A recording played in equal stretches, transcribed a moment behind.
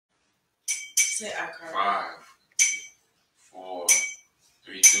Say our card. 5, 4,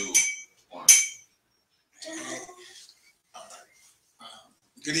 3, 2, 1.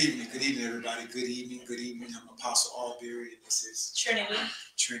 Good evening, everybody. Good evening. I'm Apostle Auberry, and this is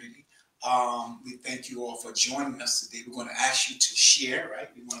Trinity. We thank you all for joining us today. We're going to ask you to share, right?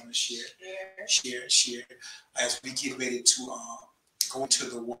 We want them to share as we get ready to go into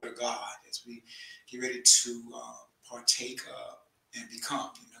the Word of God, as we get ready to partake and become.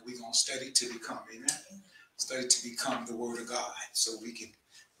 You know, we're going to study to become, amen? Study to become the Word of God, so we can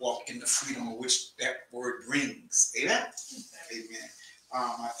walk in the freedom of which that Word brings, amen? Amen.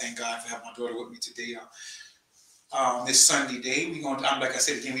 I thank God for having my daughter with me today. This Sunday day, we're going to, like I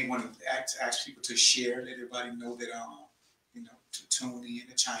said again, we want to ask people to share, let everybody know that, you know, to tune in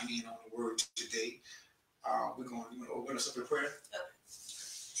and chime in on the Word today. We're going to open us up in prayer. Okay.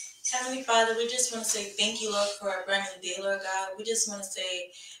 Heavenly Father, we just want to say thank you, Lord, for a brand new day, Lord God. We just want to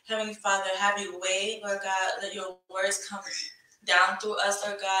say, Heavenly Father, have your way, Lord God. Let your words come down through us,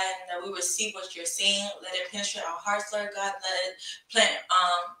 Lord God, and that we receive what you're saying. Let it penetrate our hearts, Lord God. Let it plant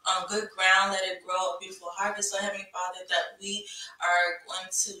on good ground. Let it grow a beautiful harvest, Lord Heavenly Father, that we are going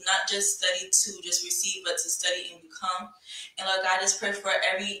to not just study to just receive, but to study and become. And Lord God, I just pray for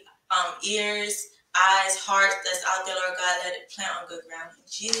every ears, eyes, heart that's out there, Lord God. Let it plant on good ground. In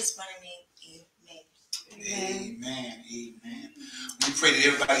Jesus' mighty name, amen. Amen. Amen. We pray that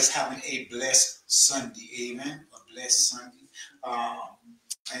everybody's having a blessed Sunday. Amen. A blessed Sunday.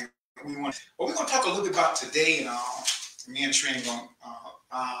 And what we're going to talk a little bit about today, and me and Trey are going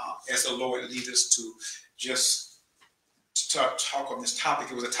as the Lord leads us to just talk on this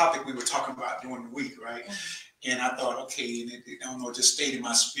topic. It was a topic we were talking about during the week, right? Mm-hmm. And I thought, okay, and I don't know, it just stayed in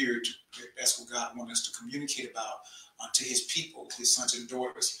my spirit. That's what God wanted us to communicate about to his people, his sons and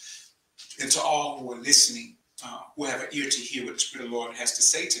daughters, and to all who are listening, who have an ear to hear what the Spirit of the Lord has to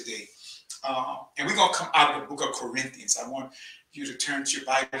say today. And we're going to come out of the book of Corinthians. I want you to turn to your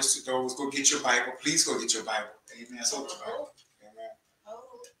Bibles, to those. Go get your Bible. Please go get your Bible. Amen. So the Bible. Amen.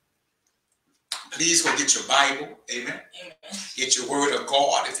 Please go get your Bible. Amen. Amen. Get your Word of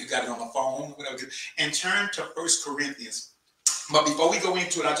God if you got it on the phone, whatever. And turn to 1 Corinthians. But before we go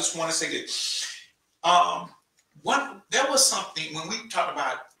into it, I just want to say that there was something when we talked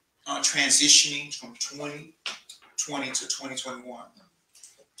about transitioning from 2020 to 2021.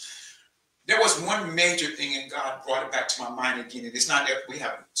 There was one major thing, and God brought it back to my mind again. And it's not that we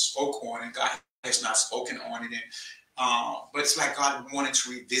haven't spoken on it, God has not spoken on it, but it's like God wanted to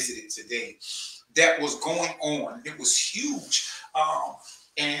revisit it today. That was going on. It was huge,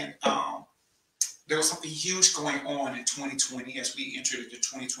 and there was something huge going on in 2020 as we entered into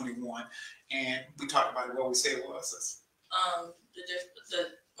 2021, and we talked about it. What we said was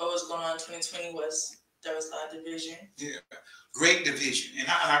what was going on in 2020 was there was a lot of division. Yeah. Great division. And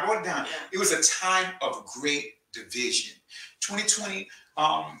I wrote it down. Yeah. It was a time of great division. 2020,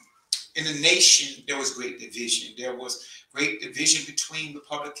 in the nation, there was great division. There was great division between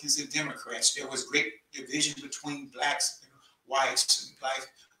Republicans and Democrats. There was great division between blacks and whites and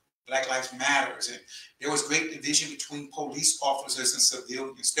Black Lives Matters. And there was great division between police officers and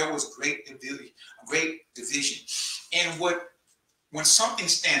civilians. There was great division. And when something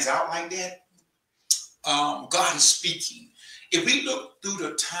stands out like that, God is speaking. If we look through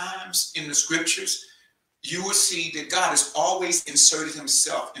the times in the scriptures, you will see that God has always inserted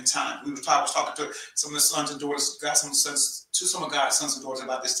himself in time. I was talking to some of the sons and daughters, some of God's sons and daughters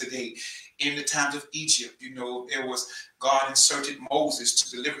about this today. In the times of Egypt, you know, there was God inserted Moses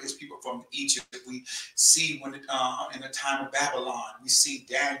to deliver his people from Egypt. We see when in the time of Babylon, we see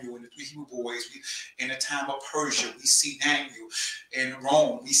Daniel and the three Hebrew boys. In the time of Persia, we see Daniel. In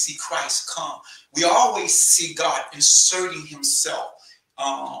Rome, we see Christ come. We always see God inserting himself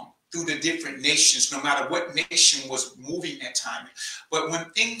through the different nations, no matter what nation was moving at time. But when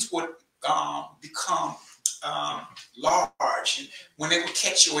things would become large, and when they would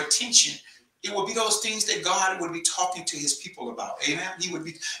catch your attention, it would be those things that God would be talking to his people about. Amen. He would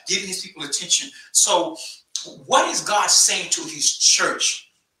be giving his people attention. So what is God saying to his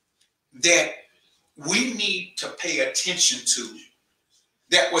church that we need to pay attention to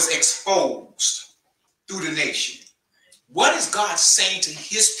that was exposed through the nation? What is God saying to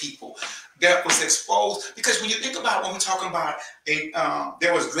his people that was exposed? Because when you think about when we're talking about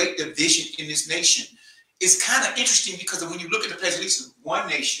there was great division in this nation, it's kind of interesting because when you look at the place, at least one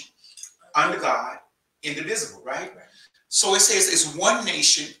nation under God, indivisible, right? So it says it's one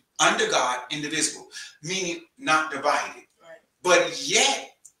nation under God, indivisible, meaning not divided. Right. But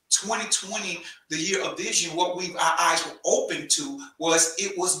yet, 2020, the year of vision, what our eyes were open to was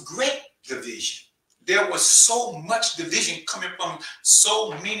it was great division. there was so much division coming from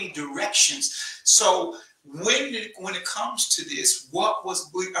so many directions. So when it comes to this,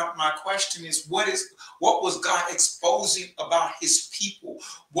 my question is, what was God exposing about his people?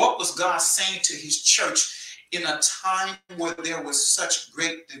 What was God saying to his church in a time where there was such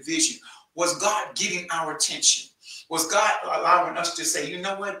great division? Was God getting our attention? Was God allowing us to say, you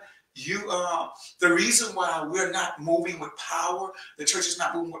know what? The reason why we're not moving with power, the church is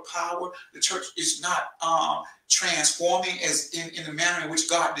not moving with power, the church is not transforming as in the manner in which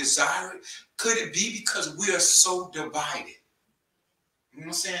God desired. Could it be because we are so divided? You know what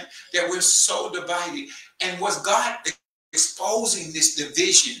I'm saying? That we're so divided. And was God exposing this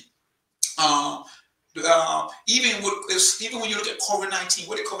division? Even when you look at COVID-19,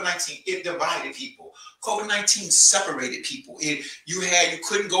 what did COVID-19? It divided people. COVID-19 separated people. You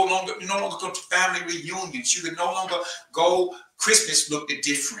no longer go to family reunions. You could no longer go. Christmas looked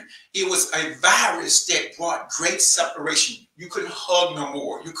different. It was a virus that brought great separation. You couldn't hug no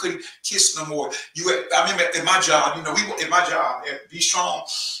more. You couldn't kiss no more. I remember at my job, at my job at Be Strong,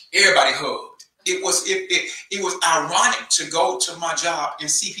 everybody hugged. It was ironic to go to my job and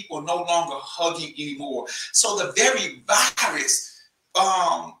see people no longer hugging anymore. So the very virus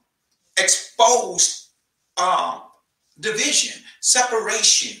exposed division,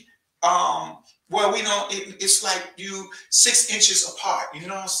 separation. Well, it's like you 6 inches apart. You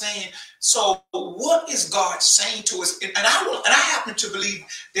know what I'm saying? So what is God saying to us? And I happen to believe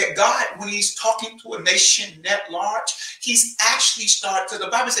that God, when he's talking to a nation that large, he's actually started, because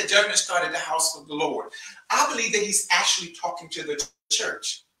the Bible said judgment started at the house of the Lord. I believe that he's actually talking to the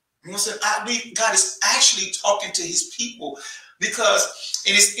church. You know what I'm saying? I believe God is actually talking to his people, because,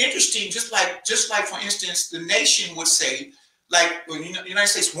 and it's interesting, just like for instance, the nation would say, like when the United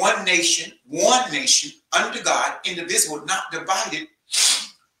States, one nation under God, indivisible, not divided.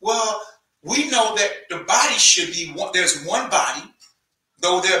 Well, we know that the body should be one. There's one body,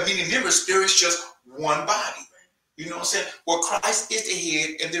 though there are many members. There is just one body. You know what I'm saying? Well, Christ is the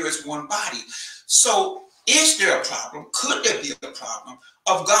head, and there is one body. So, is there a problem? Could there be a problem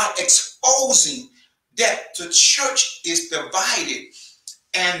of God exposing that the church is divided,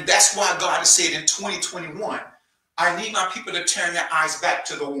 and that's why God has said in 2021. I need my people to turn their eyes back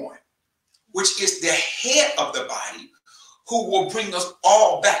to the one, which is the head of the body, who will bring us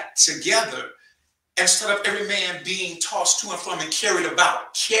all back together instead of every man being tossed to and from and carried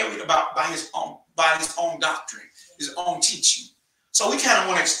about by his own doctrine, his own teaching. So we kind of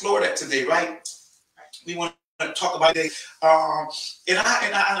want to explore that today, right? We want to talk about it. And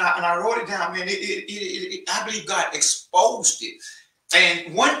I wrote it down, man. I believe God exposed it.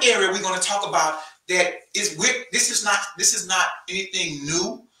 And one area we're going to talk about that is this is not anything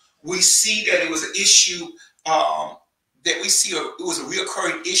new. We see that it was an issue it was a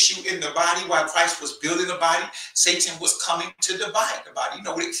reoccurring issue in the body while Christ was building the body. Satan was coming to divide the body.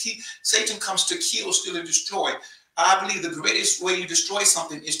 Satan comes to kill, steal, and destroy. I believe the greatest way you destroy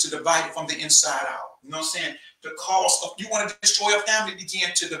something is to divide it from the inside out. You know what I'm saying? The cause of you want to destroy a family,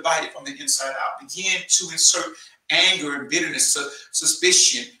 begin to divide it from the inside out. Begin to insert anger and bitterness,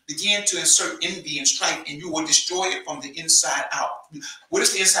 suspicion, begin to insert envy and strife, and you will destroy it from the inside out. What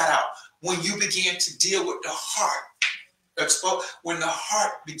is the inside out? When you begin to deal with the heart, when the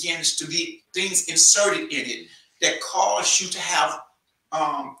heart begins to be things inserted in it that cause you to have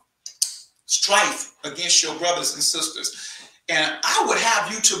strife against your brothers and sisters. And I would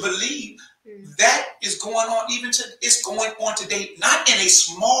have you to believe that is going on it's going on today, not in a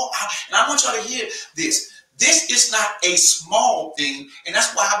small, and I want y'all to hear this. This is not a small thing, and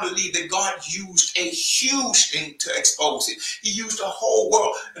that's why I believe that God used a huge thing to expose it. He used the whole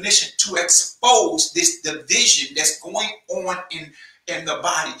world, a nation, to expose this division that's going on in the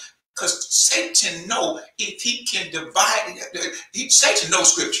body. Because Satan knows if he can divide, Satan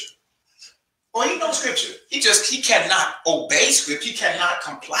knows Scripture. Or he knows Scripture. He cannot obey Scripture. He cannot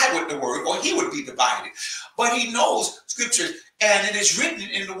comply with the word, or he would be divided. But he knows Scripture. And it is written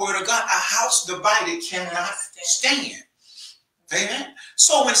in the word of God, a house divided cannot stand. Amen.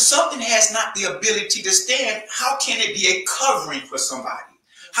 So when something has not the ability to stand, how can it be a covering for somebody?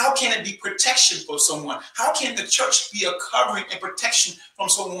 How can it be protection for someone? How can the church be a covering and protection from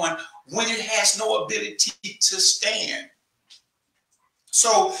someone when it has no ability to stand?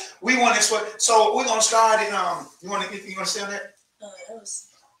 So we're going to start in you want to say on that? No, that was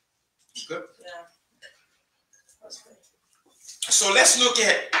good. Yeah. That was good. So let's look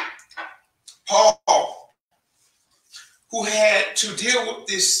at Paul, who had to deal with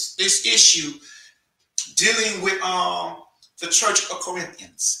this issue, dealing with the church of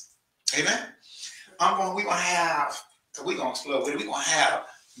Corinthians. Amen. We're gonna have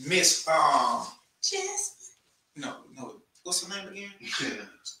Miss Jasmine. No. What's her name again?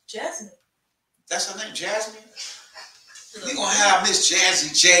 Jasmine. That's her name, Jasmine? We're going to have Miss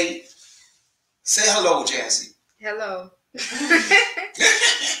Jazzy J. Say hello, Jazzy. Hello.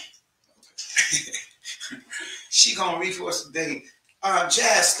 She going to read for us today.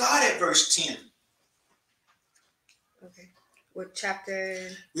 Jazz, start at verse 10. Okay. What chapter?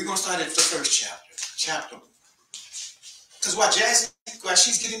 We're going to start at the first chapter. Because while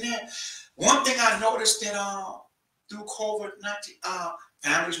she's getting there, one thing I noticed that through COVID-19,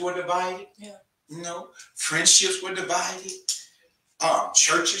 families were divided. Yeah. You know, friendships were divided.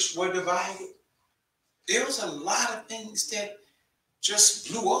 Churches were divided. There was a lot of things that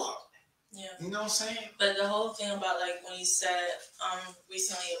just blew up. Yeah. You know what I'm saying? But the whole thing about, like, when you said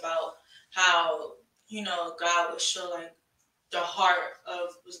recently about how, you know, God would show, like, the heart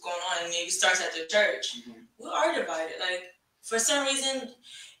of what's going on, and it starts at the church. Mm-hmm. We are divided. Like, for some reason,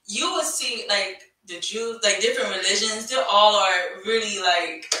 you would see, like, the Jews, like, different religions, they all are really,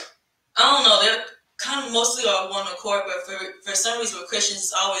 like, I don't know, they're kind of mostly on one accord, but for some reason with Christians,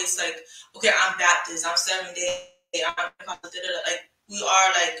 it's always like, okay, I'm Baptist, I'm Seventh-day, I'm like, we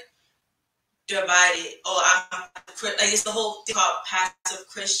are, like, divided. Oh, I'm like, it's the whole thing called passive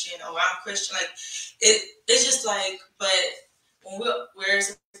Christian, or I'm Christian. Like, it's just like, but when we're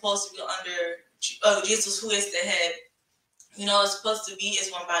supposed to be under Jesus, who is the head, you know, it's supposed to be as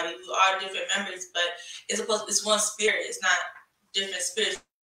one body. We are different members, but it's one spirit. It's not different spirits.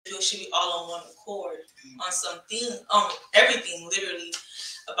 It should be all on one accord on something, everything literally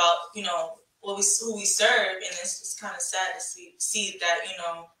about, you know, who we serve, and it's just kind of sad to see that, you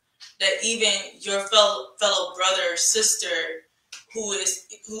know, that even your fellow brother or sister who is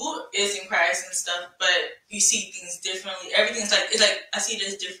in Christ and stuff, but you see things differently. Everything's like, it's like I see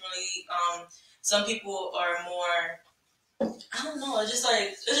this differently. Some people are more, I don't know. It's just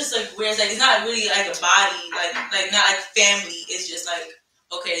like where it's like, it's not really like a body, like not like family. It's just like,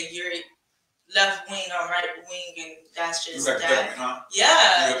 okay, you're left wing or right wing, and that's just like that. Huh?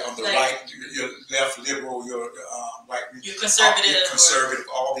 Yeah. You're on the like, right, you're left liberal, you're right. You're conservative. Conservative,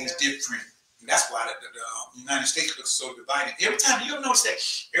 all these different. And that's why the United States looks so divided. Every time, you'll notice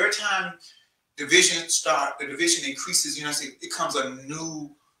that every time the division increases, you know, it comes a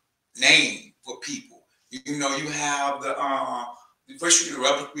new name for people. You know, you have first the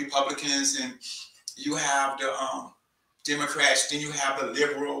Republicans, and you have the Democrats, then you have the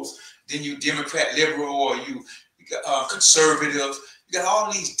liberals, then you Democrat liberal, or you conservative. You got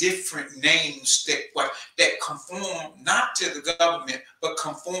all these different names that conform not to the government, but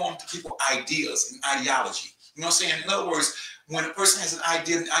conform to people's ideas and ideology. You know what I'm saying? In other words, when a person has an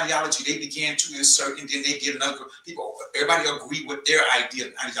idea and ideology, they begin to insert, and then they get another people. Everybody agree with their idea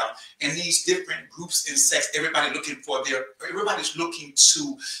and ideology. And these different groups and sects, everybody's looking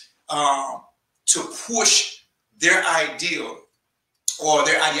to push their ideal or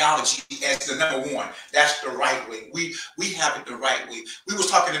their ideology as the number one. That's the right way. We have it the right way. We was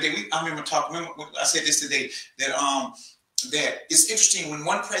talking today. I said this today, that it's interesting when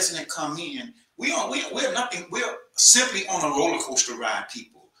one president come in. We're nothing. We're simply on a roller coaster ride,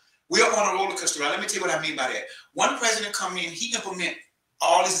 people. We're on a roller coaster ride. Let me tell you what I mean by that. One president come in, he implement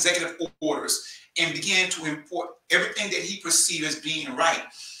all these executive orders and began to import everything that he perceived as being right.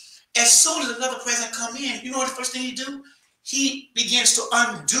 As soon as another president come in, you know what the first thing he do? He begins to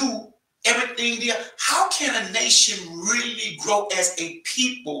undo everything there. How can a nation really grow as a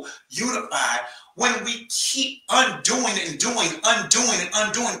people unified when we keep undoing and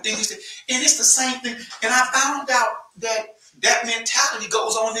doing things? And it's the same thing. And I found out that mentality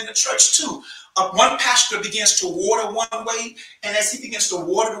goes on in the church too. One pastor begins to water one way, and as he begins to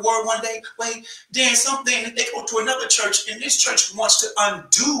water the word one way, then something they go to another church, and this church wants to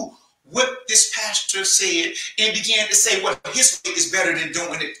undo what this pastor said and began to say, well, his way is better than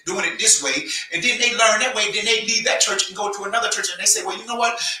doing it this way. And then they learn that way. Then they leave that church and go to another church, and they say, well, you know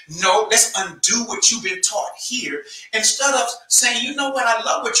what? No, let's undo what you've been taught here. Instead of saying, you know what? I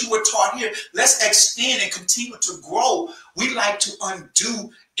love what you were taught here. Let's extend and continue to grow. We like to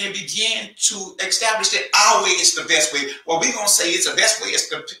undo and begin to establish that our way is the best way. Well, we're going to say it's the best way. It's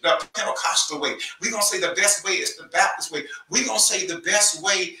the Pentecostal way. We're going to say the best way is the Baptist way. We're going to say the best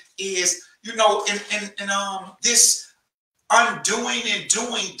way is, you know, this undoing and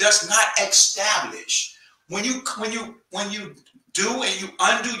doing does not establish. When you do and you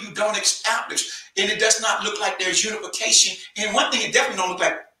undo, you don't establish. And it does not look like there's unification. And one thing it definitely don't look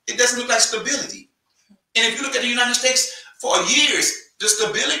like, it doesn't look like stability. And if you look at the United States for years, the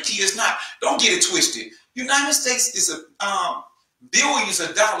stability is not, don't get it twisted. United States is billions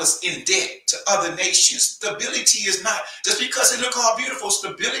of dollars in debt to other nations. Stability is not, just because it look all beautiful,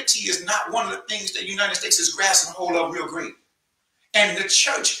 stability is not one of the things that the United States is grasping hold of real great. And the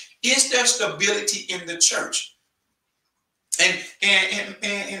church, is there stability in the church? And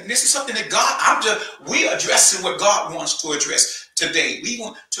this is something that we're addressing what God wants to address today. We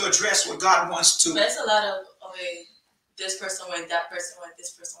want to address what God wants to. But it's a lot of, okay, this person went, that person went,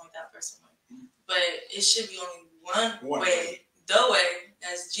 this person went, that person went. But it should be only one way, the way,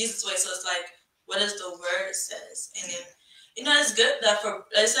 as Jesus' way. So it's like, what does the word says? And then, it's good that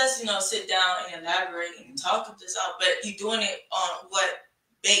it says, sit down and elaborate and talk this out, but you're doing it on what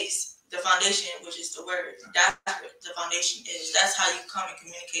base? The foundation, which is the word. That's what the foundation is. That's how you come and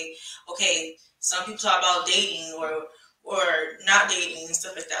communicate. Okay, some people talk about dating or not dating and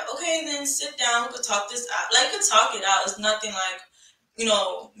stuff like that. Okay, then sit down. We could talk this out. Like, we could talk it out. It's nothing like,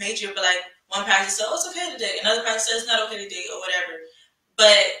 major, but like one pastor said, oh, it's okay to date. Another pastor says it's not okay to date or whatever.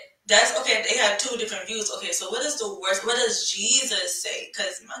 But that's okay. They have two different views. Okay, so what is the worst? What does Jesus say?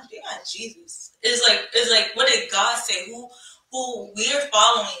 Because they got Jesus. It's like, what did God say? Who we're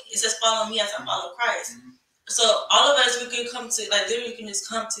following. It says, follow me as I follow Christ. So all of us, we could come to, like, literally, we can just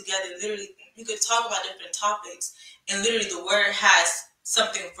come together. Literally, you could talk about different topics, and literally, the word has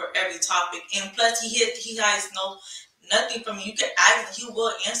something for every topic. And plus, he has nothing from you. You can ask, he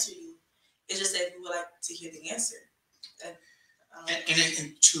will answer you. It's just that we would like to hear the answer.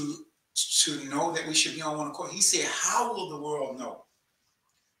 And to know that we should be on one accord, he said, how will the world know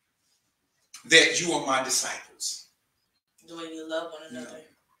that you are my disciples? The way you love one another.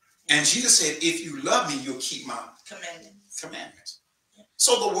 And Jesus said, if you love me, you'll keep my commandments. Yeah.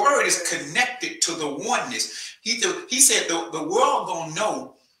 So the word is connected to the oneness. He said the world gonna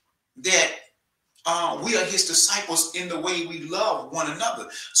know that we are his disciples in the way we love one another.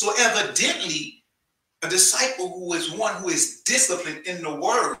 So evidently, a disciple who is one who is disciplined in the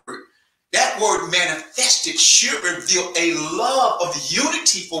word, that word manifested should reveal a love of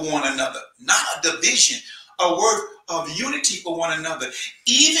unity for one another, not a division, a word of unity for one another.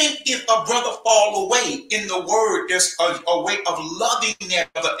 Even if a brother fall away, in the word, there's a way of loving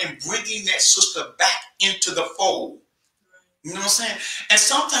that brother and bringing that sister back into the fold. You know what I'm saying? And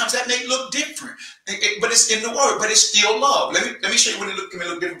sometimes that may look different, but it's in the word, but it's still love. Let me show you what it can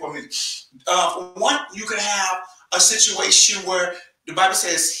look different for me. For one, you could have a situation where the Bible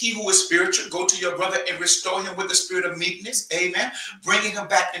says, he who is spiritual, go to your brother and restore him with the spirit of meekness. Amen. Bringing him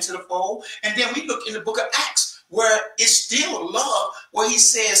back into the fold. And then we look in the book of Acts, where it's still love, where he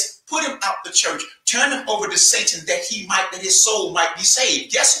says, put him out the church, turn him over to Satan that his soul might be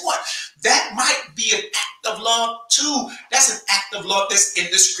saved. Guess what? That might be an act of love too. That's an act of love that's in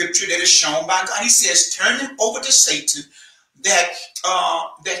the scripture that is shown by God. He says, turn him over to Satan that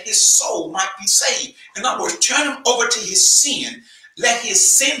his soul might be saved. In other words, turn him over to his sin. Let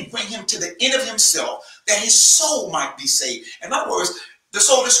his sin bring him to the end of himself, that his soul might be saved. In other words, the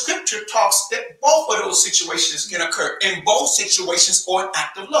scripture talks that both of those situations can occur. In both situations are an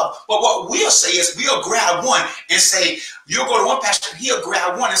act of love. But what we'll say is we'll grab one and say, you'll go to one pastor, he'll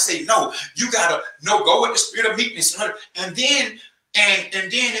grab one and say, no, you gotta go with the spirit of meekness. And then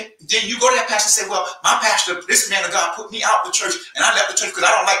you go to that pastor and say, well, my pastor, this man of God put me out the church and I left the church because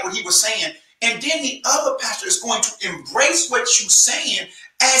I don't like what he was saying. And then the other pastor is going to embrace what you're saying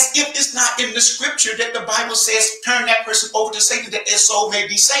as if it's not in the scripture that the Bible says, turn that person over to Satan that their soul may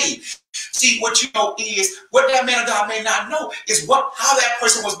be saved. See, what you know is, what that man of God may not know is how that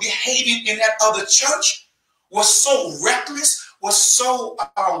person was behaving in that other church was so reckless, was so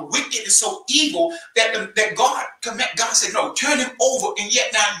wicked and so evil that God said, no, turn him over. And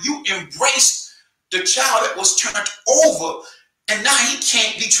yet now you embrace the child that was turned over. And now he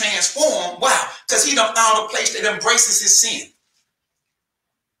can't be transformed. Why? Because he done found a place that embraces his sin.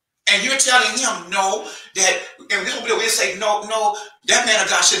 And you're telling him no, and we'll say, no, that man of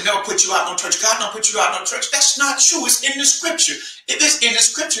God should never put you out no church. God don't put you out no church. That's not true. It's in the scripture. If it's in the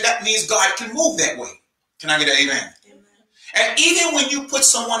scripture, that means God can move that way. Can I get an amen? Amen. And even when you put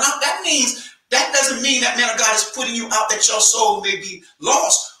someone out, that doesn't mean that man of God is putting you out that your soul may be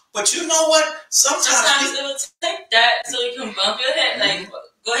lost. But you know what? Sometimes it will take that so you can bump your head. Like,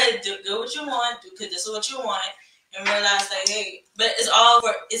 go ahead, do what you want, because this is what you want, and realize, like, hey, but it's all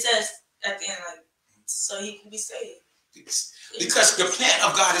for, it says at the end, like, so he can be saved. Because the plan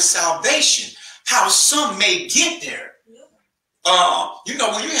of God is salvation. How some may get there. Yeah.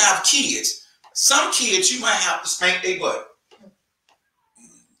 When you have kids, some kids you might have to spank their butt.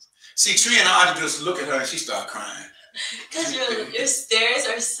 See, Trina and I just look at her and she started crying. Because your stares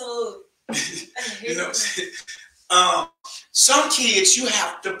are so... Some kids you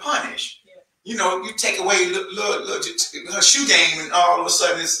have to punish. you know, you take away her shoe game and all of a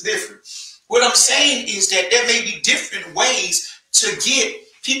sudden it's different. What I'm saying is that there may be different ways to get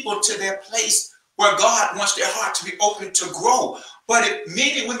people to their place where God wants their heart to be open to grow. But if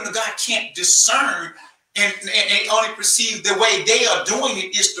men and women of God can't discern and they only perceive the way they are doing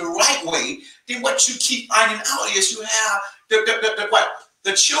it is the right way, then what you keep finding out is you have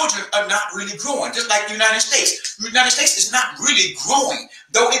the children are not really growing, just like the United States. The United States is not really growing,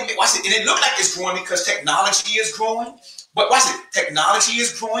 though it looks like it's growing because technology is growing. But watch it, technology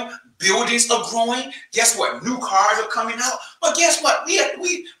is growing, buildings are growing. Guess what? New cars are coming out. But guess what? We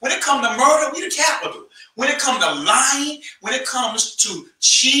when it comes to murder, we the capital. When it comes to lying, when it comes to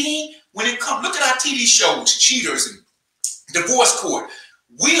cheating, look at our TV shows, cheaters and divorce court.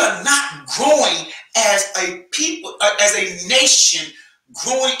 We are not growing as a people, as a nation,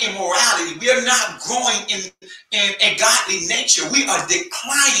 growing in morality. We are not growing in a godly nature. We are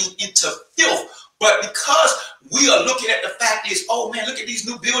declining into filth. But because we are looking at the fact is, oh man, look at these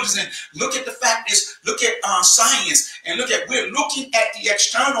new buildings, and look at the fact is, look at science, and we're looking at the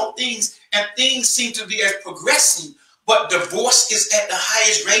external things, and things seem to be as progressing. But divorce is at the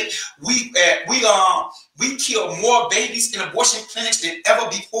highest rate. We kill more babies in abortion clinics than ever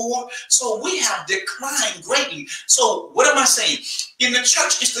before. So we have declined greatly. So what am I saying? In the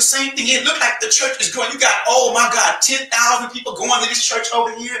church, it's the same thing. It looks like the church is growing. You got, oh my God, 10,000 people going to this church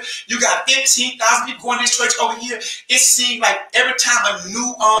over here. You got 15,000 people going to this church over here. It seems like every time a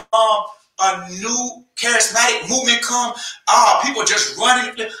new charismatic movement come, people just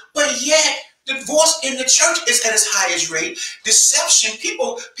running. But yet, divorce in the church is at its highest rate. Deception,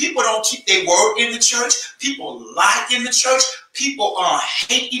 people don't keep their word in the church. People lie in the church. People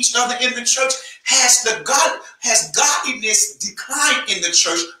hate each other in the church. Has godliness declined in the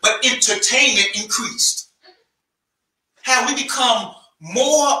church, but entertainment increased? Have we become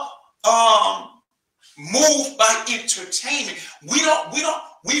more moved by entertainment? We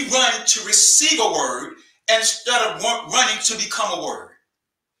run to receive a word instead of running to become a word.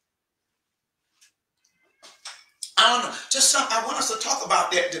 I don't know. Just something I want us to talk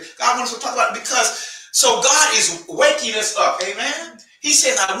about that. God wants us to talk about it because God is waking us up. Amen. He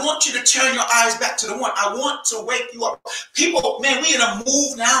says, I want you to turn your eyes back to the one. I want to wake you up. People, man, we in a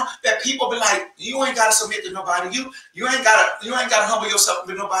move now that people be like, you ain't gotta submit to nobody. You ain't gotta humble yourself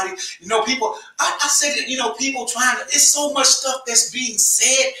with nobody. You know, people, I said that, you know, people trying to, it's so much stuff that's being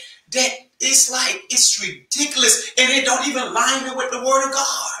said that it's like, it's ridiculous. And it don't even line up with the word of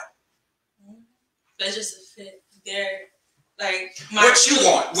God. That's just a fit. They're like what you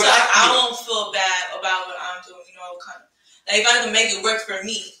want. So I won't feel bad about what I'm doing, you know, kind of like if I can make it work for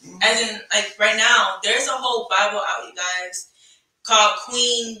me. As in, like right now, there's a whole Bible out, you guys, called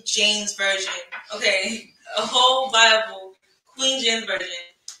Queen James Version. Okay, a whole Bible, Queen James Version,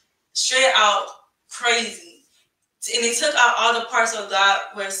 straight out crazy, and they took out all the parts of God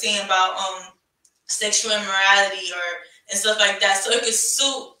were saying about sexual immorality and stuff like that, so it could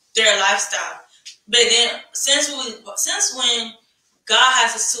suit their lifestyle. But then, since when God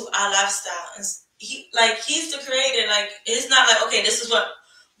has to suit our lifestyle, and He's the creator, like it's not like, okay, this is what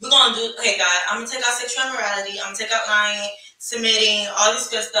we're gonna do. Hey God, I'm gonna take out sexual immorality, I'm gonna take out lying, submitting, all this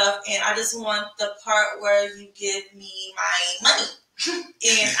good stuff, and I just want the part where you give me my money,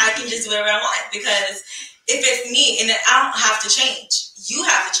 and I can just do whatever I want. Because if it's me, and then I don't have to change, you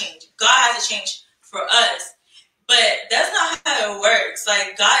have to change. God has to change for us. But that's not how it works.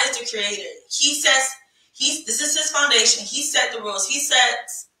 Like, God is the creator. He says, this is his foundation. He set the rules. He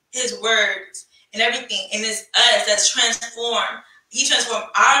sets his words and everything. And it's us that's transformed. He transformed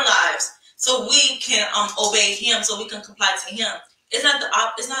our lives so we can obey him, so we can comply to him. It's not the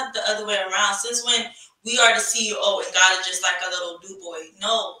other way around. Since when we are the CEO and God is just like a little do boy.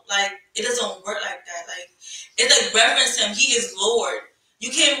 No, like, it doesn't work like that. Like, it's like reverence him. He is Lord. You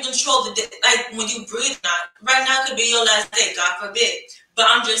can't even control the day. Like when you breathe now. Right now could be your last day, God forbid. But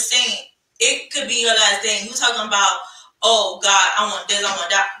I'm just saying, it could be your last day. And you talking about, oh God, I want this, I want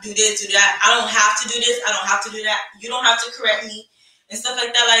that, do this, do that. I don't have to do this, I don't have to do that. You don't have to correct me and stuff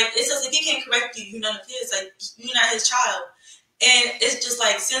like that. Like, it says if he can't correct you, you're none of his. Like, you're not his child. And it's just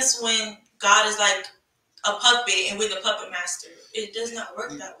like, since when God is like a puppet and we're the puppet master, it does not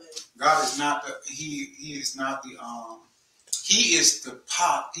work that way. God is not he is not the he is the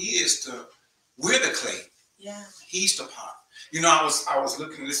pot. We're the clay. Yeah. He's the pot. You know, I was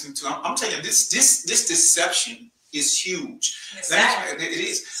listening to. I'm telling you, this deception is huge. It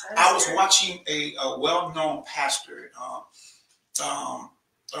is. I was watching a well-known pastor, and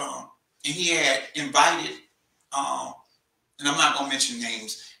he had invited, and I'm not gonna mention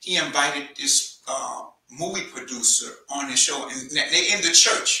names. He invited this movie producer on his show, and they in the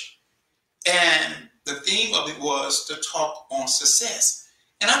church. And the theme of it was to talk on success.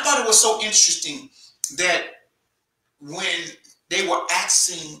 And I thought it was so interesting that when they were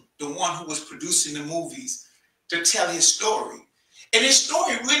asking the one who was producing the movies to tell his story, and his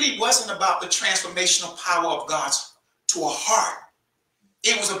story really wasn't about the transformational power of God's to a heart.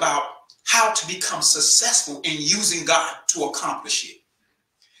 It was about how to become successful in using God to accomplish it.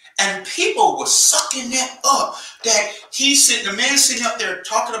 And people were sucking that up, that the man sitting up there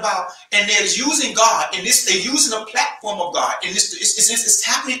talking about, and they're using God, and they're using a platform of God, and it's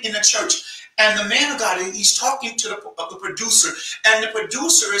happening in the church. And the man of God, he's talking to the producer, and the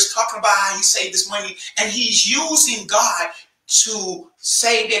producer is talking about how he saved this money, and he's using God to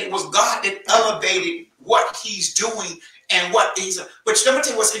say that it was God that elevated what he's doing and what he's. But let me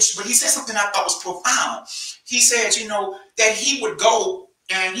tell you what's interesting. But he said something I thought was profound. He said, that he would go.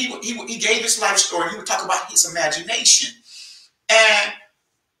 And he gave his life story. He would talk about his imagination. And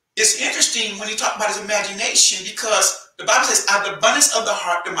it's interesting when he talked about his imagination, because the Bible says, out of the abundance of the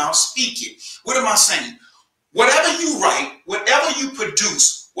heart, the mouth speaketh. What am I saying? Whatever you write, whatever you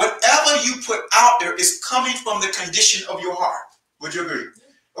produce, whatever you put out there is coming from the condition of your heart. Would you agree?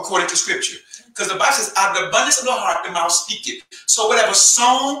 According to scripture. Because the Bible says, out of the abundance of the heart, the mouth speaketh. So whatever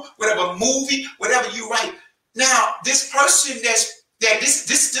song, whatever movie, whatever you write. Now, this person this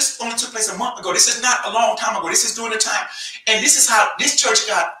only took place a month ago. This is not a long time ago. This is during the time. And this is how this church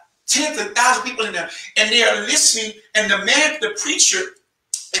got tens of thousands of people in there. And they are listening. And the preacher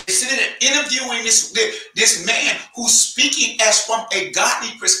is sitting there interviewing this man who's speaking as from a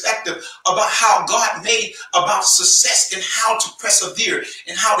godly perspective about how God made about success and how to persevere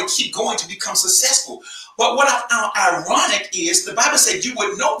and how to keep going to become successful. But what I found ironic is the Bible said you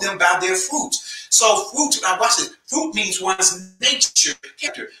would know them by their fruit. So fruit, now watch this. Fruit means one's nature,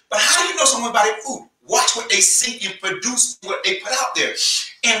 character. But how do you know someone by their fruit? Watch what they sing and produce, what they put out there.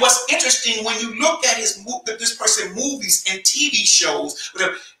 And what's interesting, when you look at this person's movies and TV shows,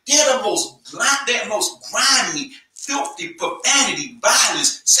 they're the most grimy, filthy, profanity,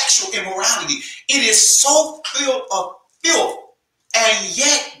 violence, sexual immorality. It is so clear of filth. And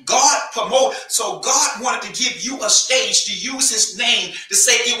yet God promoted. So God wanted to give you a stage to use his name to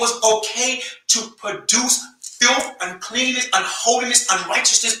say it was okay to produce filth, uncleanness, unholiness,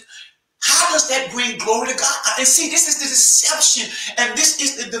 unrighteousness. How does that bring glory to God? And see, this is the deception, and this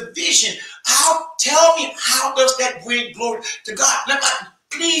is the division. Tell me, how does that bring glory to God?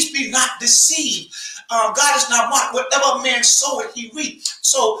 Please be not deceived. God is not mocked. Whatever man soweth, he reap.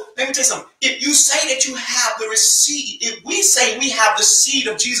 So let me tell you something. If you say that you have the seed, if we say we have the seed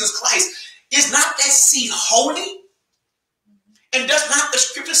of Jesus Christ, is not that seed holy? And does not the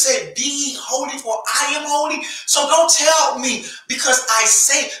scripture say, be ye holy, for I am holy? So don't tell me because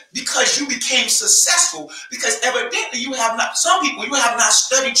you became successful, because evidently you have not, some people, you have not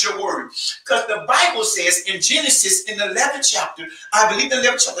studied your word. Because the Bible says in Genesis, in the 11th chapter, I believe the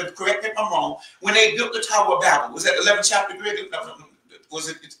 11th chapter, correct me if I'm wrong, when they built the Tower of Babel. Was that the 11th chapter? No. Was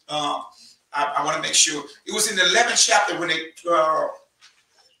it, I want to make sure. It was in the 11th chapter when they,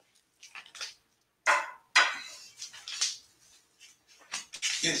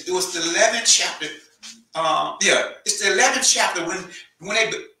 it was the 11th chapter. It's the 11th chapter when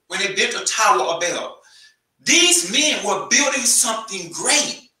they built the Tower of Babel. These men were building something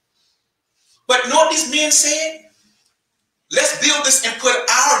great. But know what these men said? Let's build this and put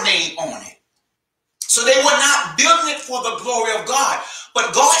our name on it. So they were not building it for the glory of God.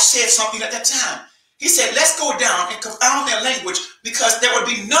 But God said something at that time. He said, let's go down and confound their language, because there would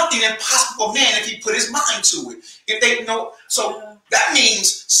be nothing impossible for man if he put his mind to it. If they know, so that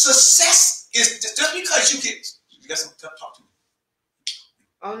means success is just because you got some talk to me.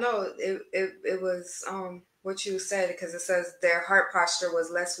 Oh no, it was what you said, because it says their heart posture was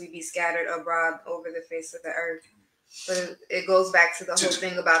lest we be scattered abroad over the face of the earth. But it goes back to the whole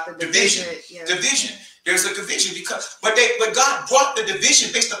thing about the division. Yeah. Division. There's a division but God brought the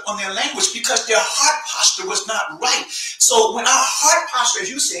division based upon their language, because their heart posture was not right. So when our heart posture, as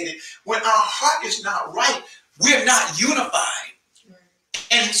you said it, when our heart is not right, we're not unified.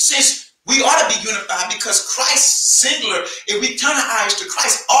 And since we ought to be unified, because Christ singular, if we turn our eyes to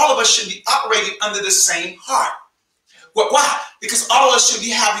Christ, all of us should be operating under the same heart. Well, why? Because all of us should be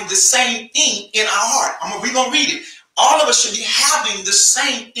having the same thing in our heart. We're going to read it. All of us should be having the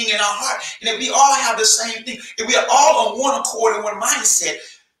same thing in our heart. And if we all have the same thing, if we are all on one accord and one mindset,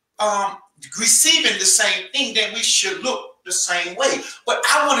 receiving the same thing, then we should look the same way. But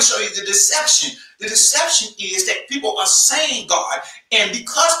I want to show you the deception. The deception is that people are saying God, and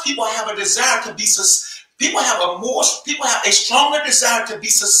because people have a desire to be people have a stronger desire to be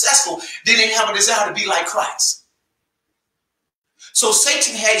successful than they have a desire to be like Christ. So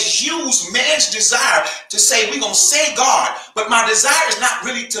Satan has used man's desire to say, we're going to say God, but my desire is not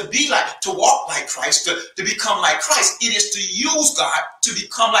really to be like, to walk like Christ, to become like Christ. It is to use God to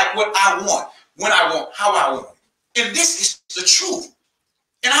become like what I want, when I want, how I want. And this is the truth.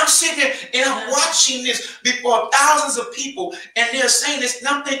 And I'm sitting there and I'm watching this before thousands of people, and they're saying this, and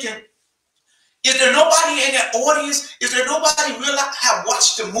I'm thinking, is there nobody in that audience? Is there nobody realize have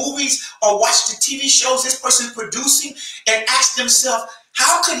watched the movies or watched the TV shows this person is producing and asked themselves,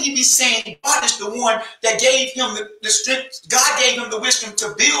 how could he be saying God is the one that gave him the strength, God gave him the wisdom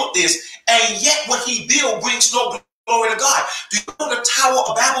to build this, and yet what he built brings no glory to God? Do you know the Tower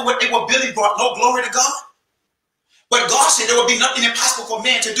of Babel, what they were building brought no glory to God? But God said there will be nothing impossible for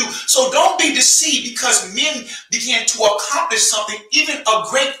man to do. So don't be deceived because men begin to accomplish something, even a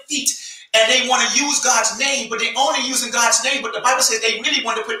great feat, and they want to use God's name, but they're only using God's name, but the Bible says they really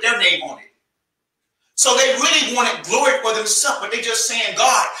want to put their name on it. So they really wanted glory for themselves, but they're just saying,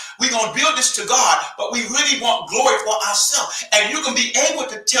 God, we're going to build this to God, but we really want glory for ourselves. And you're going to be able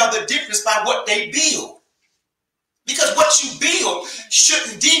to tell the difference by what they build. Because what you build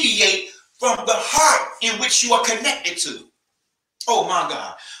shouldn't deviate from the heart in which you are connected to. Oh my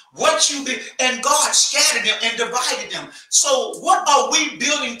God. What you build, and God scattered them and divided them. So what are we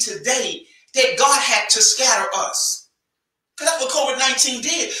building today that God had to scatter us? Because that's what COVID-19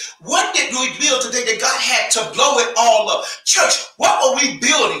 did. What did we build today that God had to blow it all up? Church, what are we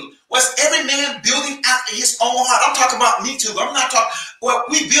building? Was every man building after his own heart? I'm talking about me too. I'm not talking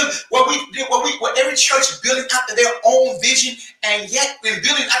what we build, what every church is building after their own vision, and yet in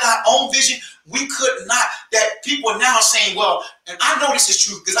building after our own vision, we could not. That people are now saying, well, and I know this is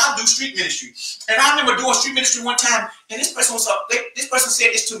true because I do street ministry, and I remember doing street ministry one time, and this person said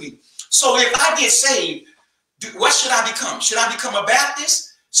this to me. So if I get saved, what should I become? Should I become a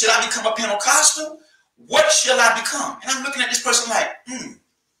Baptist? Should I become a Pentecostal? What shall I become? And I'm looking at this person like,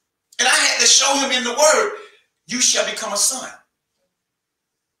 And I had to show him in the word, you shall become a son.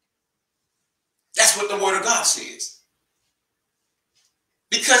 That's what the word of God says.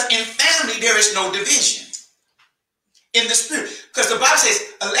 Because in family, there is no division. In the spirit. Because the Bible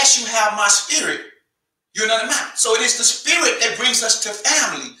says, unless you have my spirit, you're not a man. So it is the spirit that brings us to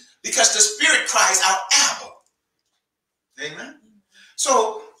family. Because the spirit cries out, Abba. Amen.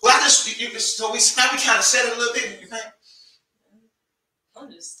 So, well, now we kind of said it a little bit, you think?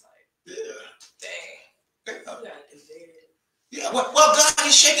 I'm just like, yeah. dang. Yeah, well, God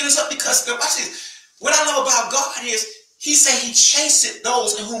is shaking us up because the Bible says, what I love about God is he said he chaseth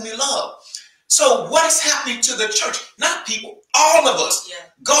those in whom he loved. So what is happening to the church? Not people, all of us. Yeah.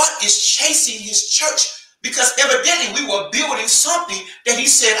 God is chasing his church because evidently we were building something that he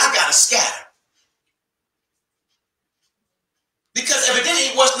said, I got to scatter. Because evidently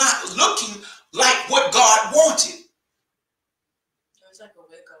it was not looking like what God wanted. It was like a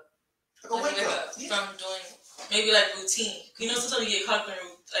wake up. Like a wake up. Yeah. From doing maybe like routine. You know, sometimes you get caught up in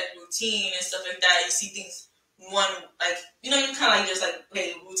like routine and stuff like that. You see things one, like, you know, you kind of like just like,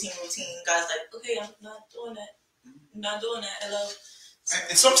 okay, routine. God's like, okay, I'm not doing that. I'm not doing that. Hello.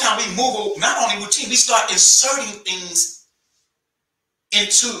 And sometimes we move not only routine, we start inserting things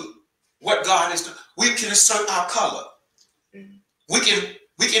into what God is doing. We can insert our color. We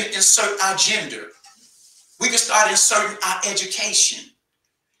can insert our gender. We can start inserting our education.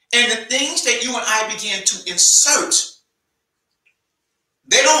 And the things that you and I begin to insert,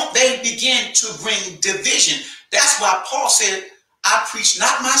 they begin to bring division. That's why Paul said, I preach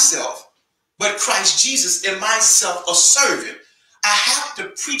not myself, but Christ Jesus and myself a servant. I have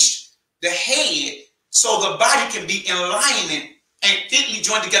to preach the head so the body can be in alignment and fitly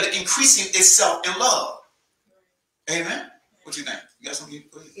joined together, increasing itself in love. Amen. What you think? You got something?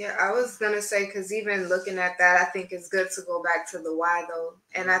 Go ahead. Yeah, I was going to say, because even looking at that, I think it's good to go back to the why, though.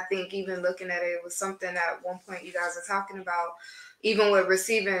 And I think even looking at it, it was something that at one point you guys were talking about, even with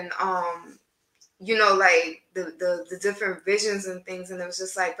receiving, you know, like the different visions and things. And it was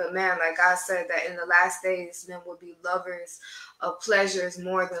just like, but man, like God said that in the last days, men will be lovers of pleasures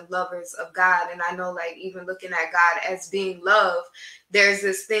more than lovers of God. And I know, like, even looking at God as being love, there's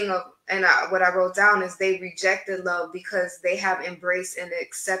this thing of, and what I wrote down is they rejected love because they have embraced and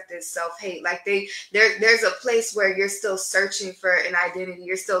accepted self-hate. Like there's a place where you're still searching for an identity.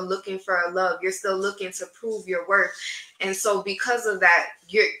 You're still looking for a love. You're still looking to prove your worth. And so because of that,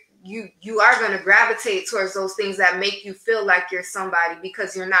 you are going to gravitate towards those things that make you feel like you're somebody,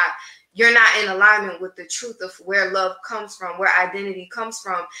 because you're not in alignment with the truth of where love comes from, where identity comes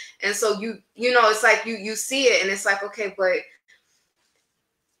from. And so you know, it's like you see it and it's like, okay, but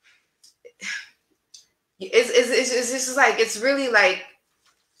it's just like, it's really like,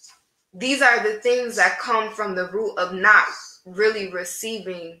 these are the things that come from the root of not really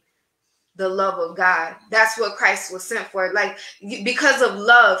receiving the love of God. That's what Christ was sent for. Like, because of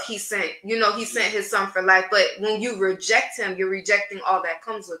love, he sent his son for life. But when you reject him, you're rejecting all that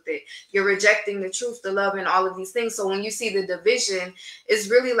comes with it. You're rejecting the truth, the love, and all of these things. So when you see the division, it's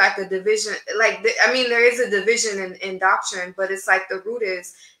really like a division. Like, there is a division in doctrine, but it's like the root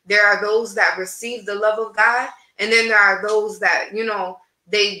is there are those that receive the love of God, and then there are those that,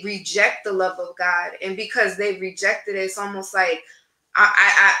 they reject the love of God. And because they rejected it, it's almost like,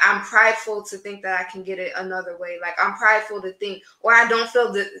 I'm prideful to think that I can get it another way. Like, I'm prideful to think, or I don't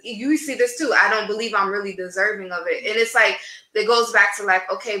feel that. You see this too. I don't believe I'm really deserving of it. And it's like, it goes back to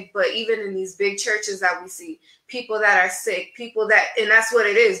like, okay, but even in these big churches that we see, people that are sick, people that, and that's what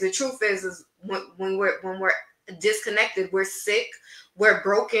it is. The truth is when we're disconnected, we're sick, we're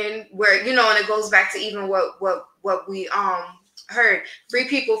broken, and it goes back to even what we heard, free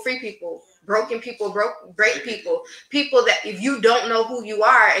people, broken people, break people that if you don't know who you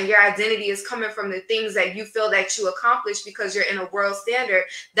are and your identity is coming from the things that you feel that you accomplished because you're in a world standard,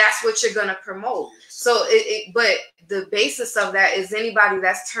 that's what you're going to promote. So but the basis of that is anybody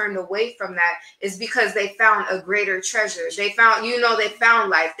that's turned away from that is because they found a greater treasure. They found, they found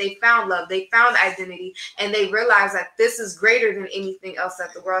life, they found love, they found identity, and they realized that this is greater than anything else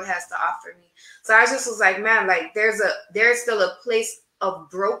that the world has to offer me. So I just was like, man, like there's still a place of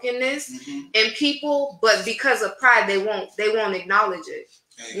brokenness in people, but because of pride, they won't acknowledge it.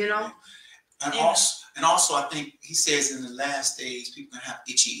 Amen. And also, I think he says in the last days, people are gonna have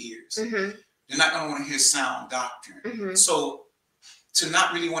itchy ears. They're not gonna want to hear sound doctrine. So to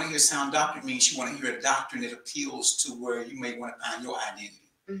not really want to hear sound doctrine means you want to hear a doctrine that appeals to where you may want to find your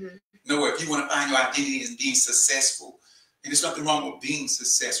identity. If you want to find your identity in being successful. And there's nothing wrong with being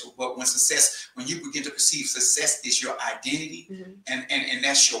successful, but when you begin to perceive success is your identity, and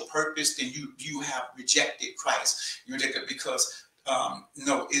that's your purpose, then you have rejected Christ. You reject it because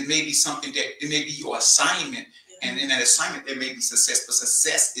it may be something that it may be your assignment, and in that assignment there may be success, but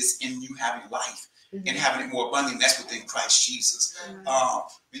success is in you having life and having it more abundant. That's within Christ Jesus.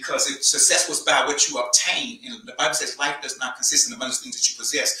 Because if success was by what you obtain, and the Bible says life does not consist in the abundance of things that you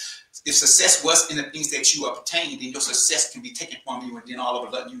possess. If success was in the things that you obtained, then your success can be taken from you, and then all of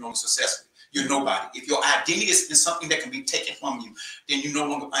a sudden you're successful. You're nobody. If your identity is in something that can be taken from you, then you no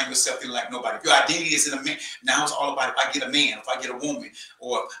longer find yourself feeling like nobody. If your identity is in a man, now it's all about if I get a man, if I get a woman,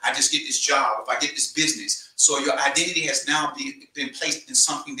 or I just get this job, if I get this business. So your identity has now been placed in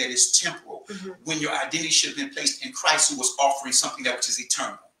something that is temporal, when your identity should have been placed in Christ, who was offering something that which is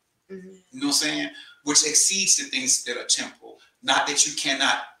eternal. You know what I'm saying? Which exceeds the things that are temporal. Not that he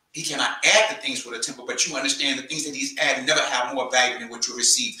cannot add the things for the temple, but you understand the things that he's added never have more value than what you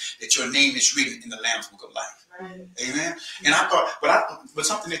receive, that your name is written in the Lamb's Book of Life. Amen. And I thought, but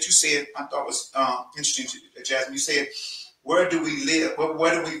something that you said I thought was interesting, Jasmine. You said, where do we live?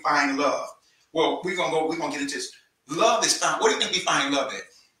 Where do we find love? Well, we're gonna get into this. Love is found. Where do you think we find love at?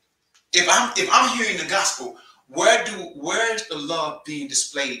 If I'm hearing the gospel, where's the love being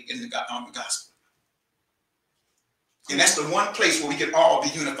displayed in the gospel? And that's the one place where we can all be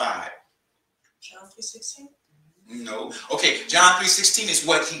unified. John 3:16? No. Okay, John 3:16 is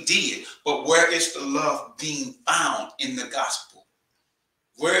what he did. But where is the love being found in the gospel?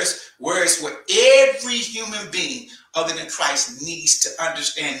 Where is what every human being other than Christ needs to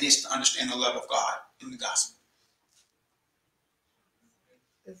understand this, to understand the love of God in the gospel?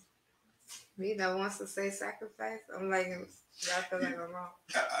 Me that wants to say sacrifice? I'm like, I feel like I'm wrong.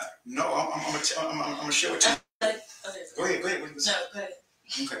 No, I'm gonna share with you. Go ahead. No, go ahead.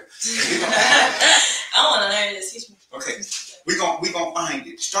 Okay. I want to learn this. Teach me. Okay. We're gonna find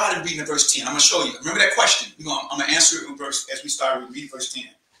it. Start reading verse 10. I'm gonna show you. Remember that question. I'm gonna answer it in verse as we start with read verse 10.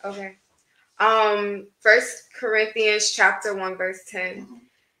 Okay. 1 Corinthians chapter 1 verse 10.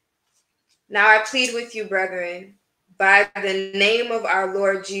 Now I plead with you, brethren, by the name of our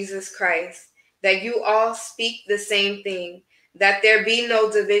Lord Jesus Christ, that you all speak the same thing, that there be no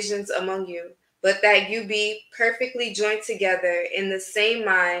divisions among you, but that you be perfectly joined together in the same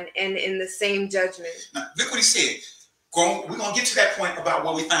mind and in the same judgment. Now, look what he said. We're going to get to that point about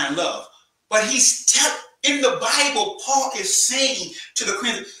where we find love. But in the Bible, Paul is saying to the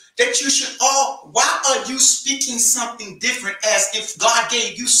Corinthians that you should why are you speaking something different as if God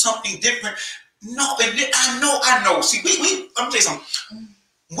gave you something different? No, and I know. See, I'm going to tell you something.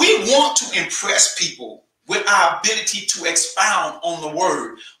 We want to impress people with our ability to expound on the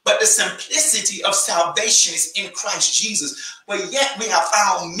word. But the simplicity of salvation is in Christ Jesus. But yet we have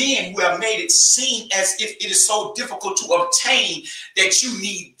found men who have made it seem as if it is so difficult to obtain that you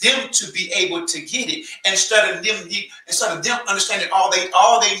need them to be able to get it. Instead of them understanding all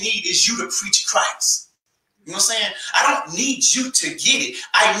they need is you to preach Christ. You know what I'm saying? I don't need you to get it.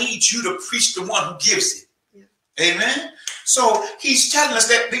 I need you to preach the one who gives it. Yeah. Amen? So he's telling us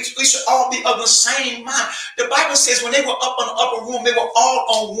that we should all be of the same mind. The Bible says when they were up in the upper room, they were all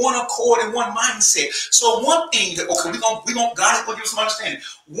on one accord and one mindset. So one thing that, okay, God is going to give us some understanding.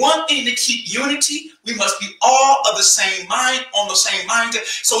 One thing to keep unity, we must be all of the same mind, on the same mindset.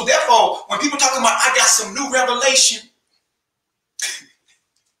 So therefore, when people talking about, I got some new revelation,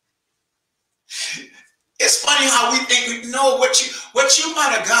 it's funny how we think we know what you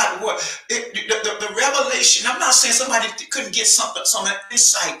might have got. The revelation. I'm not saying somebody couldn't get some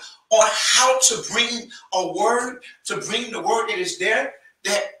insight on how to bring a word, to bring the word that is there,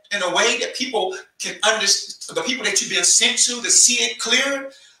 that in a way that people can understand, the people that you've been sent to see it clearer.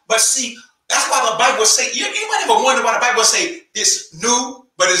 But see, that's why the Bible say. You might ever wonder why the Bible say it's new,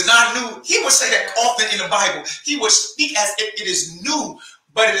 but it's not new. He would say that often in the Bible. He would speak as if it is new,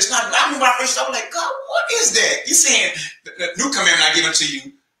 but it is not. I remember when I first started, I was like, God, what is that? He's saying, the new commandment I give unto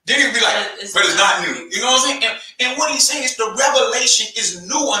you. Then he'll be like, but it's not new. You know what I'm saying? And what he's saying is the revelation is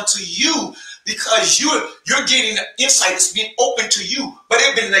new unto you because you're getting the insight that's being open to you, but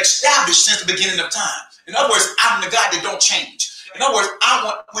it's been established since the beginning of time. In other words, I'm the God that don't change. In other words,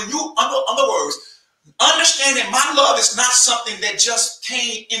 understanding my love is not something that just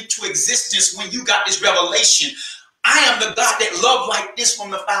came into existence when you got this revelation. I am the God that loved like this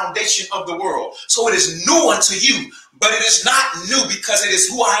from the foundation of the world. So it is new unto you, but it is not new because it is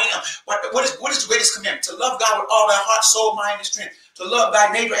who I am. But what is the greatest commandment? To love God with all thy heart, soul, mind, and strength. To love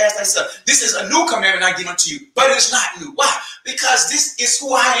thy neighbor as thyself. This is a new commandment I give unto you, but it is not new. Why? Because this is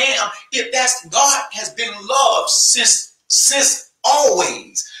who I am. If that's God has been loved since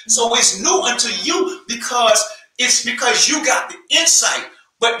always. So it's new unto you because you got the insight.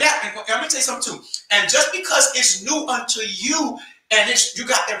 But let me tell you something too. And just because it's new unto you and you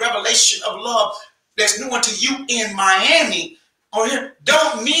got the revelation of love that's new unto you in Miami or here,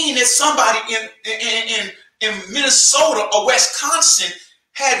 don't mean that somebody in Minnesota or Wisconsin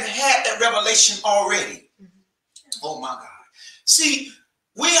hadn't had that revelation already. Oh my God. See,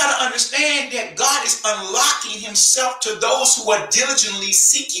 we got to understand that God is unlocking himself to those who are diligently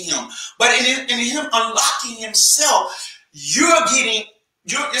seeking him. But in him unlocking himself,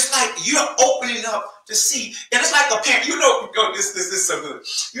 it's like you're opening up to see. And it's like a parent, this is so good.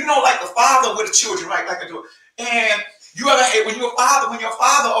 Like a father with the children, right? Like I do. And when you're a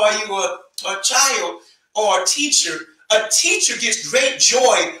father or you a child or a teacher gets great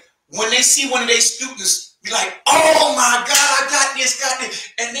joy when they see one of their students be like, oh my God, I got this.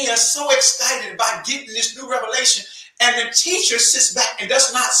 And they are so excited about getting this new revelation. And the teacher sits back and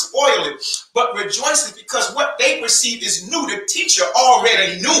does not spoil it, but rejoices because what they perceive is new. The teacher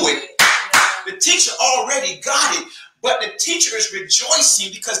already knew it. The teacher already got it, but the teacher is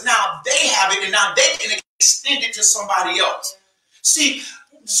rejoicing because now they have it and now they can extend it to somebody else. See,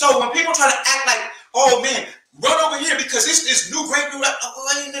 so when people try to act like, oh man, run over here because it's this new, great new,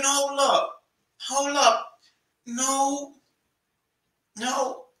 oh, wait a minute, hold up. No.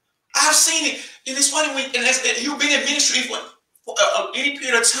 I've seen it, and it's funny when you've been in ministry for any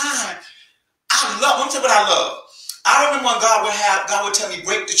period of time. Let me tell you what I love. I remember when God would tell me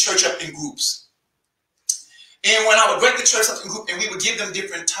break the church up in groups, and when I would break the church up in groups, and we would give them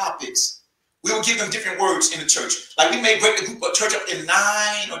different topics, we would give them different words in the church. Like we may break the church up in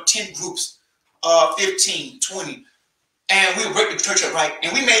 9 or 10 groups, 15, 20. And we would break the church up, right?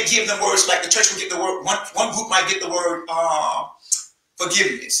 And we may give them words like the church would get the word, one group might get the word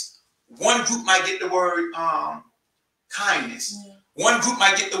forgiveness. One group might get the word kindness. Yeah. One group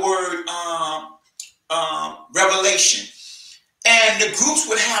might get the word revelation. And the groups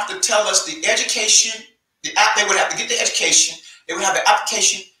would have to tell us the education, they would have to get the education, they would have the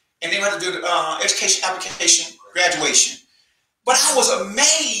application, and they would have to do the education, application, graduation. But I was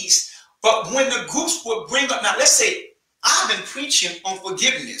amazed, but when the groups would bring up, now let's say, I've been preaching on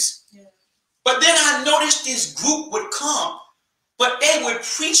forgiveness. Yeah. But then I noticed this group would come, but they would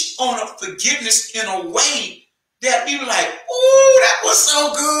preach on a forgiveness in a way that people like, oh, that was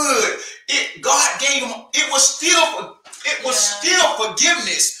so good. God gave them, it was still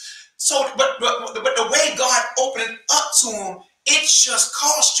forgiveness. So, but the way God opened it up to them, it just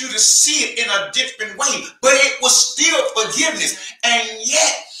caused you to see it in a different way. But it was still forgiveness. And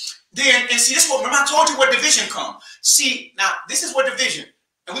yet, see, this is what, remember I told you where division comes. See, now, this is what division,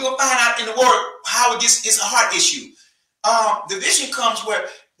 and we're going to find out in the word how it's a heart issue. Division comes where,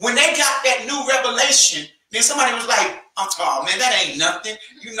 when they got that new revelation, then somebody was like, oh, man, that ain't nothing.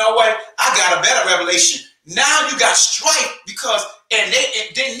 You know what? I got a better revelation. Now you got strife because, and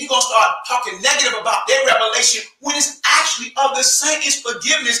then you're going to start talking negative about their revelation when it's actually of the same. It's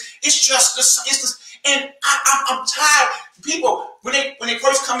forgiveness. It's just And I'm tired. People, when they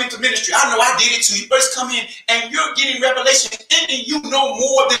first come into ministry, I know I did it too. You first come in and you're getting revelation, thinking you know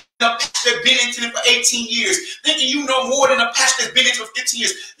more than a pastor that's been into it for 18 years, thinking you know more than a pastor that's been into it for 15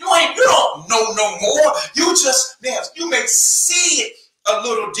 years. You don't know no more. You may see it a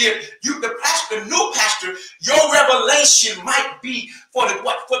little dip. The new pastor, your revelation might be for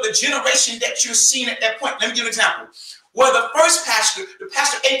the generation that you're seeing at that point. Let me give you an example. Well, the first pastor, the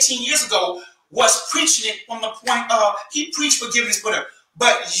pastor 18 years ago, was preaching it from the point of he preached forgiveness, whatever.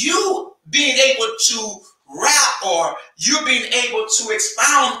 But you being able to rap or you being able to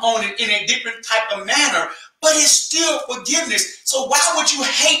expound on it in a different type of manner, but it's still forgiveness. So why would you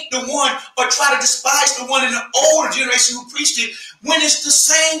hate the one or try to despise the one in the older generation who preached it when it's the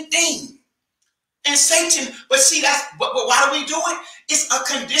same thing? And Satan, but why do we do it? It's a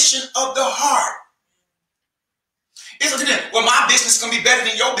condition of the heart. It's a condition. Well, my business is gonna be better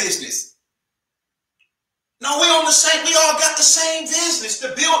than your business. No, we all got the same business to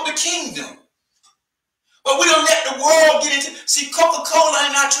build the kingdom. But we don't let the world get into. See, Coca-Cola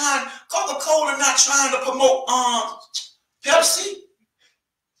not trying to promote Pepsi.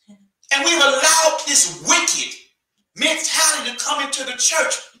 And we've allowed this wicked mentality to come into the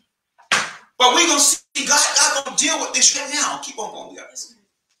church. But we're gonna see God gonna deal with this right now. Keep on going, guys.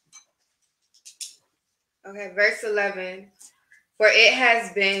 Okay, verse 11. For it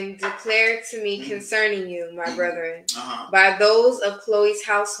has been declared to me concerning you, my brethren, by those of Chloe's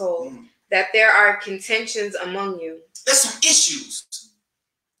household, that there are contentions among you. There's some issues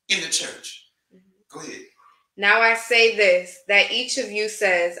in the church. Go ahead. Now I say this, that each of you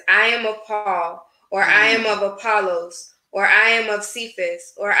says, I am of Paul, or I am of Apollos, or I am of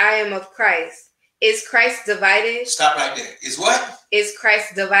Cephas, or I am of Christ. Is Christ divided? Stop right there. Is what? Is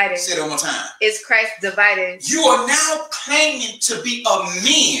Christ divided? Say it one more time. Is Christ divided? You are now claiming to be of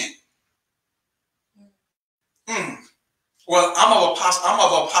men. Well, I'm of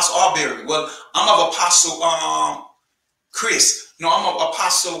Apostle Auberry. Well, I'm of Apostle Chris. No, I'm of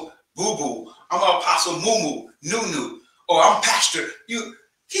Apostle Boo Boo. I'm of Apostle Moo Nunu. Or I'm Pastor.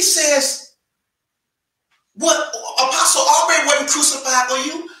 He says, what? Apostle Auberry wasn't crucified for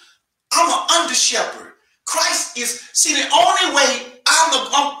you. I'm an under shepherd. Christ is, see, the only way I'm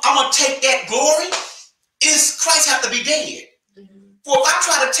going to take that glory is Christ have to be dead. For if I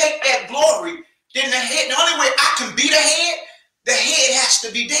try to take that glory, then the only way I can be the head has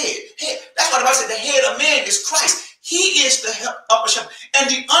to be dead. That's why the Bible said the head of man is Christ. He is the upper shepherd. And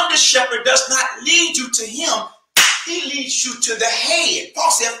the under shepherd does not lead you to him. He leads you to the head.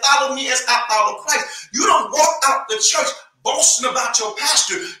 Paul said, follow me as I follow Christ. You don't walk out the church boasting about your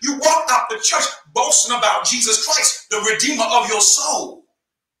pastor. You walk out the church boasting about Jesus Christ, the Redeemer of your soul.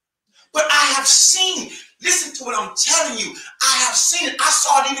 But I have seen, listen to what I'm telling you. I have seen it. I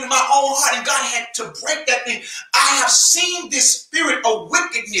saw it even in my own heart, and God had to break that thing. I have seen this spirit of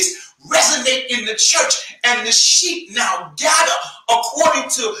wickedness resonate in the church, and the sheep now gather according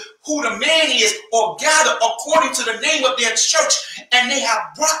to who the man is, or gather according to the name of their church, and they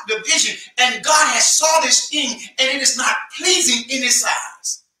have brought division, and God has saw this thing, and it is not pleasing in his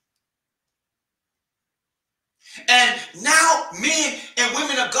eyes. And now men and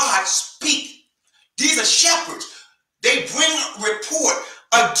women of God speak. These are shepherds. They bring a report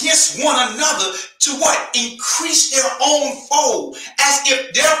against one another to what? Increase their own fold, as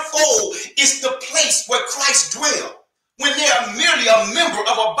if their fold is the place where Christ dwells, when they are merely a member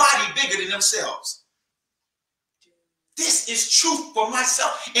of a body bigger than themselves. This is truth for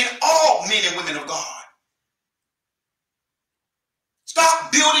myself and all men and women of God.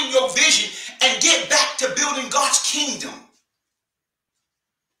 Stop building your vision and get back to building God's kingdom.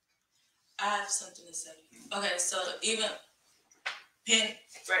 I have something to say. Okay, so even pin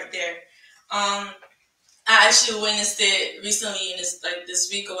right there. I actually witnessed it recently in this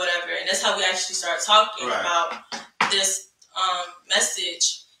week or whatever, and that's how we actually started talking about this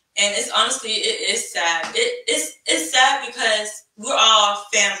message. And it's honestly, it is sad. It's sad because we're all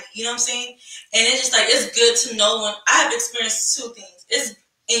family, you know what I'm saying? And it's just like, it's good to know when I have experienced two things.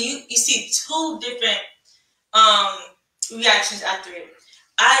 You see two different reactions after it.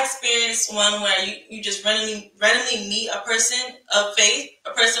 I experienced one where you just randomly meet a person of faith,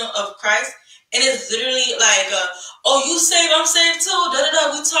 a person of Christ, and it's literally like, oh, you saved, I'm saved too,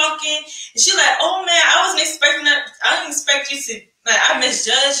 we talking. And she's like, oh man, I wasn't expecting that. I didn't expect you to, like, I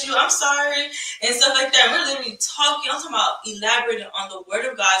misjudged you, I'm sorry, and stuff like that. We're literally talking, I'm talking about elaborating on the word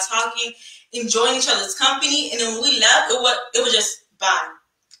of God, talking, enjoying each other's company, and then when we left, it was just bye.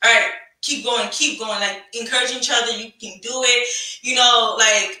 All right, keep going, like encouraging each other, you can do it,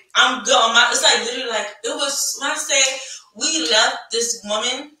 like I'm good on it's like literally like, it was, when I say we left this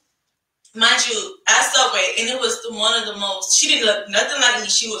woman mind you, at Subway, and it was one of the most. She didn't look nothing like me.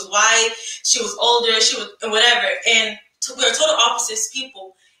 She was white. She was older. She was whatever, and we were total opposites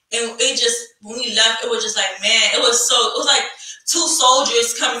people. And it just, when we left, it was just like, man, it was like two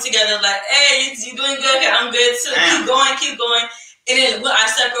soldiers coming together, like, hey, you doing good? Okay, I'm good too. Keep going. And then we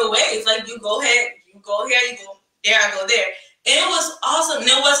our separate ways. Like, you go ahead, you go here, you go there, I go there. And it was awesome.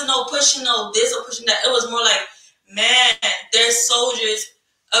 There wasn't no pushing no this or pushing that. It was more like, man, there's soldiers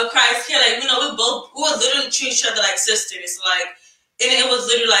of Christ here. Like, we would literally treat each other like sisters. Like, and it was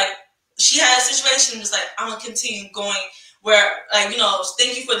literally like, she had a situation, just like, I'm going to continue going. Where, like,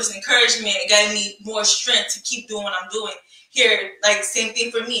 thank you for this encouragement. It gave me more strength to keep doing what I'm doing here. Like, same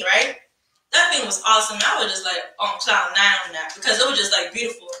thing for me, right? That thing was awesome. I was just like on cloud 9 on that because it was just like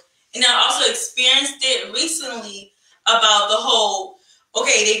beautiful. And I also experienced it recently about the whole,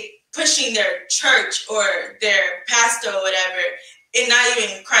 okay, they pushing their church or their pastor or whatever, and not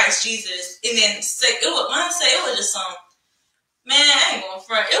even Christ Jesus. And then when I say it was just man, I ain't going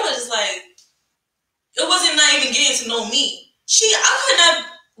front. It was just like, it wasn't not even getting to know me. I couldn't have,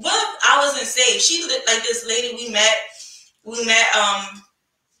 what if I wasn't saved? She looked like this lady we met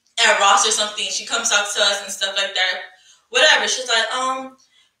at Ross or something. She comes talk to us and stuff like that. Whatever. She's like,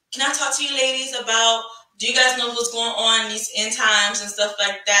 can I talk to you ladies about, do you guys know what's going on in these end times and stuff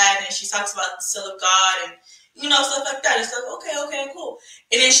like that? And she talks about the seal of God and, stuff like that. It's like, okay, cool.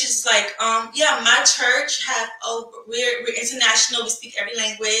 And then she's like, yeah, my church we're international. We speak every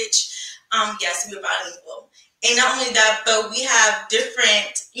language. Yes, we're bilingual. And not only that, but we have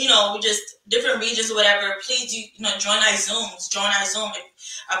different, just different regions or whatever. Please, join our Zoom,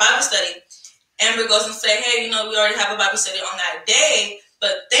 our Bible study. Amber goes and say, hey, we already have a Bible study on that day,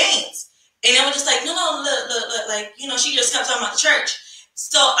 but thanks. And then we're just like, no, look, like, she just kept talking about the church.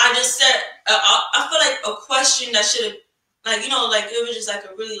 So I just said, I feel like a question that should have, like, like, it was just like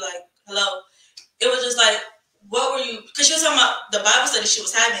a really like, hello. It was just like, what were you, because she was talking about the Bible study she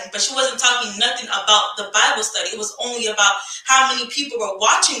was having, but she wasn't talking nothing about the Bible study. It was only about how many people were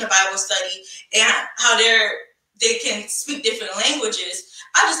watching the Bible study and how they can speak different languages.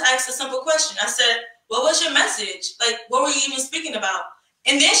 I just asked a simple question. I said, what was your message? Like, what were you even speaking about?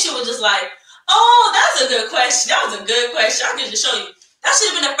 And then she was just like, oh, that's a good question. That was a good question. I can just show you. That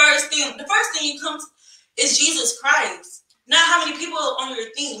should have been the first thing. The first thing you come to is Jesus Christ. Not how many people on your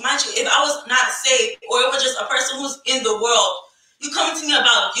thing. Mind you, if I was not saved or it was just a person who's in the world, you coming to me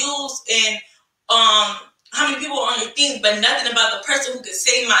about views and how many people are on your thing, but nothing about the person who could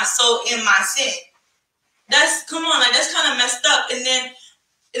save my soul in my sin. That's, come on, like, that's kind of messed up. And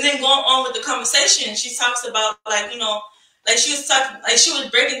then going on with the conversation, she talks about, like, like she was talking, like she was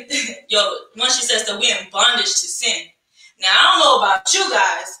breaking, once she says that we're in bondage to sin. Now, I don't know about you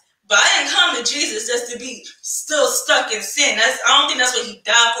guys, but I didn't come to Jesus just to be still stuck in sin. I don't think that's what he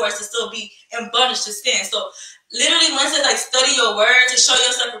died for, is to still be in bondage to sin. So literally, when it says like study your word to show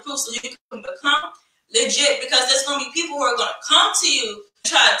yourself approved so you can become legit, because there's going to be people who are going to come to you and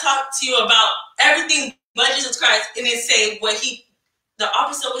try to talk to you about everything but Jesus Christ and then say the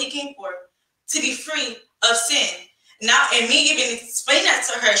opposite of what he came for, to be free of sin. Now, and me even explain that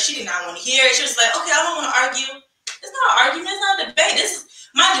to her, she did not want to hear it. She was like, okay, I don't want to argue. It's not an argument, it's not a debate.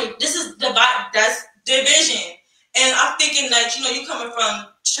 This is that's division. And I'm thinking that, you coming from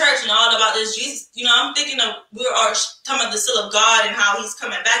church and all about this Jesus, I'm thinking of, we are talking about the seal of God and how he's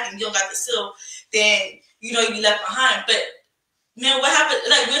coming back, and you don't got the seal, then, you be left behind. But, man, what happened?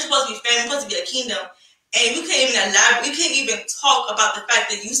 Like, we're supposed to be family, we're supposed to be a kingdom. And you can't even elaborate, you can't even talk about the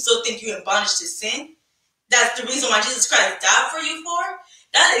fact that you still think you're in bondage to sin. That's the reason why Jesus Christ died for you for.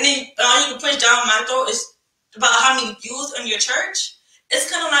 That, and then all you can push down my throat is about how many views on your church.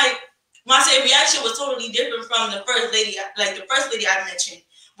 It's kind of like, when I say reaction was totally different from the first lady I mentioned,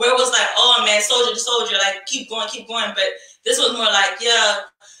 where it was like, oh man, soldier to soldier, like keep going. But this was more like, yeah,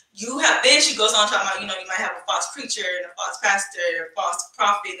 then she goes on talking about, you might have a false preacher and a false pastor and a false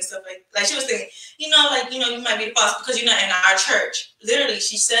prophet and stuff like she was saying, you might be the false because you're not in our church. Literally,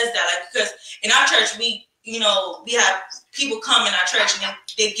 she says that, like, because in our church, we have people come in our church and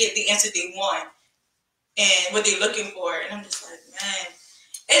they get the answer they want and what they're looking for. And I'm just like, man,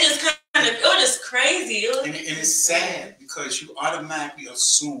 it was just crazy. And it's sad because you automatically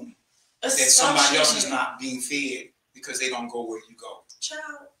assume that somebody else is not being fed because they don't go where you go.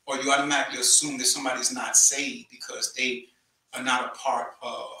 Child. Or you automatically assume that somebody's not saved because they are not a part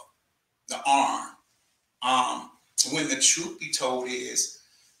of the arm. When the truth be told is,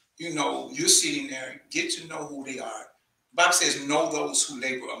 you're sitting there, get to know who they are. The Bible says, know those who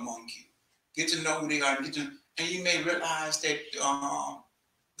labor among you. Get to know who they are, and you may realize that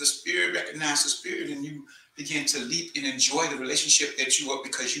the Spirit recognizes the Spirit in you begin to leap and enjoy the relationship that you are,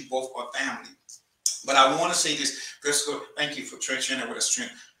 because you both are family. But I want to say this, Jessica, thank you for sharing with us,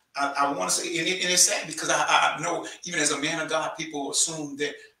 Trent. I want to say, and it's sad because I know, even as a man of God, people assume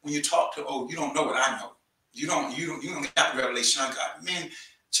that when you talk to, oh, you don't know what I know. You don't got the revelation of God. Man,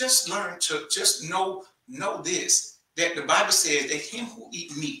 just learn to just know this, that the Bible says that him who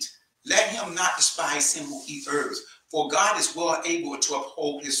eat meat, let him not despise him who eat herbs, for God is well able to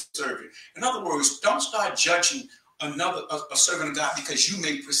uphold his servant. In other words, don't start judging a servant of God because you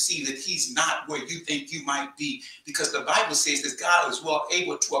may perceive that he's not where you think you might be, because the Bible says that God is well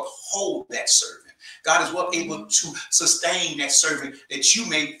able to uphold that servant. God is well able to sustain that servant that you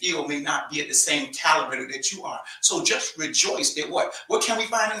may feel may not be at the same caliber that you are. So just rejoice that what can we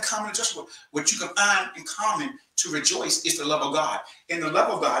find in common? Just what you can find in common to rejoice is the love of God. And the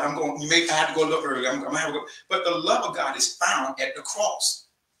love of God, I have to go a little early. I'm gonna have to go, but the love of God is found at the cross.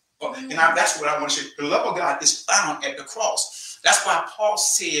 And that's what I want to say. The love of God is found at the cross. That's why Paul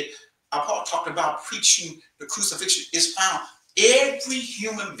talked about preaching the crucifixion is found. Every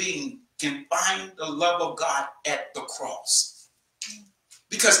human being can find the love of God at the cross.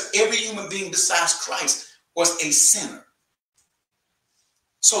 Because every human being besides Christ was a sinner.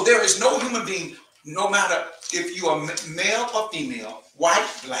 So there is no human being, no matter if you are male or female,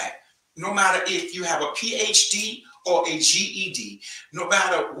 white, black, no matter if you have a PhD or a GED, no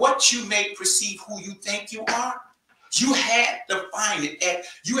matter what you may perceive who you think you are, you had to find it at,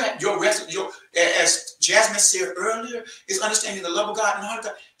 you had your as Jasmine said earlier, is understanding the love of God and the heart of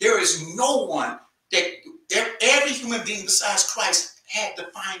God. There is no one that, every human being besides Christ had to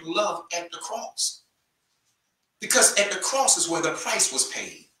find love at the cross. Because at the cross is where the price was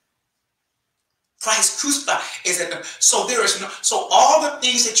paid. Christ crucified is at the, so there is no, so all the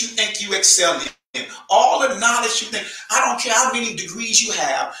things that you think you excel in, all the knowledge you think, I don't care how many degrees you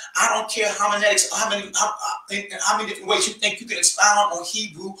have, I don't care how many different ways you think you can expound on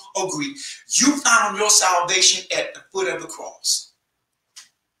Hebrew or Greek, you found your salvation at the foot of the cross.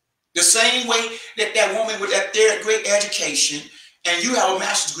 The same way that that woman with that third grade education and you have a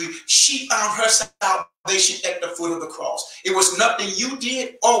master's degree, she found her salvation at the foot of the cross. It was nothing you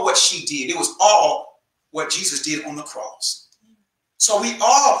did or what she did. It was all what Jesus did on the cross. So we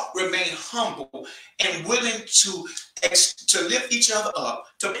all remain humble and willing to lift each other up,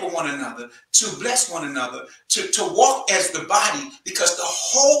 to put one another, to bless one another, to walk as the body, because the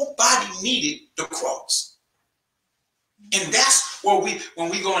whole body needed the cross. And that's where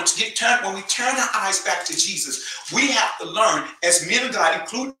when we turn our eyes back to Jesus, we have to learn as men of God,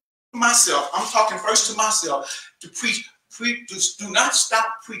 including myself, I'm talking first to myself, to preach, do not stop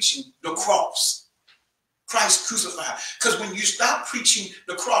preaching the cross. Christ crucified. Because when you stop preaching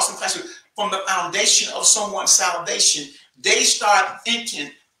the cross and Christ from the foundation of someone's salvation, they start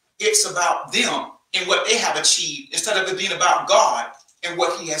thinking it's about them and what they have achieved instead of it being about God and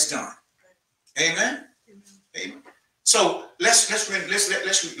what he has done. Amen. Amen. So let's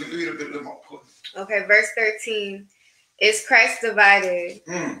read a bit more. Okay, verse 13. Is Christ divided?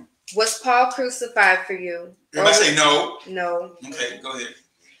 Was Paul crucified for you? Everybody say no. No. Okay, go ahead.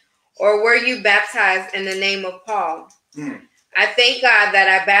 Or were you baptized in the name of Paul? I thank God that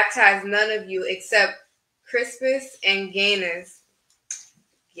I baptized none of you except Crispus and Gaius.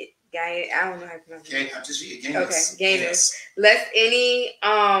 I don't know how to pronounce it. Gaius. Okay, Gaius. Lest any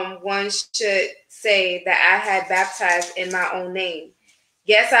one should say that I had baptized in my own name.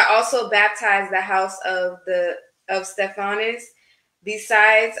 Yes, I also baptized the house of Stephanus.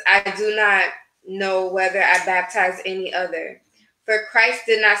 Besides, I do not know whether I baptized any other. For Christ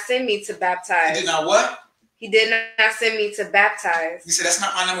did not send me to baptize. He did not what? He did not send me to baptize. You said that's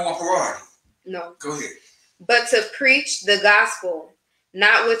not my number one priority. No. Go ahead. But to preach the gospel,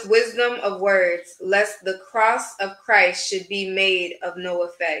 not with wisdom of words, lest the cross of Christ should be made of no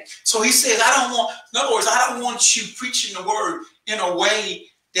effect. So he says, in other words, I don't want you preaching the word in a way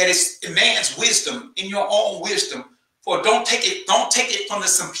that demands wisdom, in your own wisdom. For don't take it from the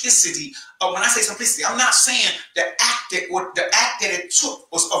simplicity of, when I say simplicity, I'm not saying the act that it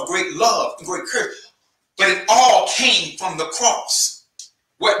took was of great love and great courage, but it all came from the cross.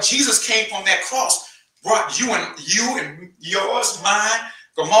 What Jesus came from that cross brought you and yours, mine,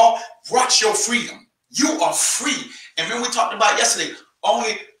 Gamal, brought your freedom. You are free. And when we talked about yesterday,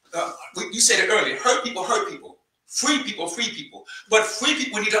 you said it earlier, hurt people hurt people. Free people, free people. But free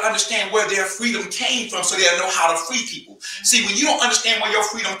people need to understand where their freedom came from so they'll know how to free people. See, when you don't understand where your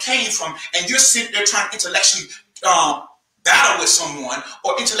freedom came from and you're sitting there trying to intellectually battle with someone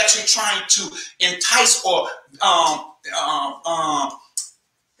or intellectually trying to entice or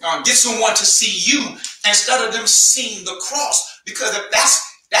get someone to see you instead of them seeing the cross, because if that's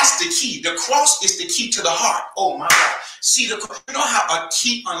That's the key. The cross is the key to the heart. Oh my God. See, you know how a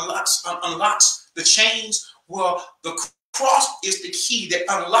key unlocks the chains? Well, the cross is the key that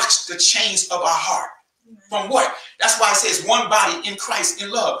unlocks the chains of our heart. From what? That's why it says one body in Christ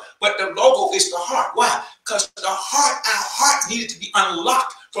in love. But the logo is the heart. Why? Because our heart needed to be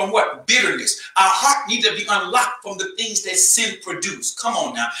unlocked from what? Bitterness. Our heart needed to be unlocked from the things that sin produced. Come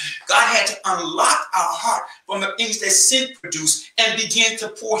on now. God had to unlock our heart from the things that sin produced and begin to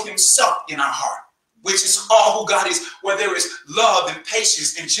pour himself in our heart, which is all who God is, where there is love and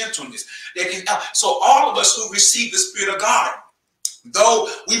patience and gentleness. So all of us who receive the Spirit of God, though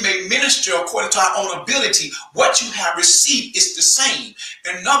we may minister according to our own ability, what you have received is the same.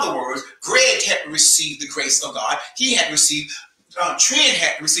 In other words, Greg had received the grace of God. He had received, Trent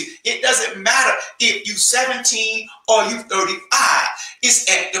had received. It doesn't matter if you're 17 or you're 35. It's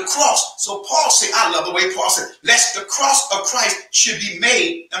at the cross. So Paul said, I love the way Paul said, lest the cross of Christ should be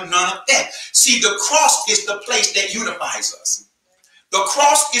made of none effect. See, the cross is the place that unifies us. The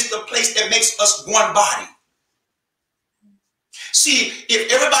cross is the place that makes us one body. See,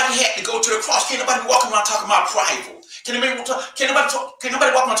 if everybody had to go to the cross, can't nobody walk around talking about prideful. Can't nobody walk around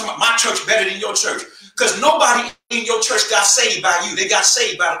talking about my church better than your church? Because nobody in your church got saved by you. They got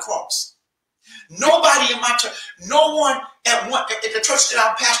saved by the cross. Nobody in my church, no one at the church that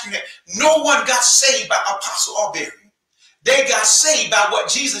I'm pastoring at, no one got saved by Apostle Auberry. They got saved by what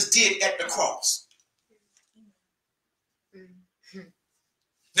Jesus did at the cross.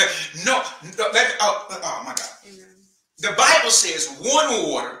 No, oh my God. The Bible says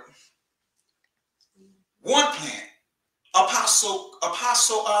one water, one plant. Apostle,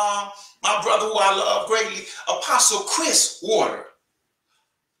 my brother who I love greatly, Apostle Chris water.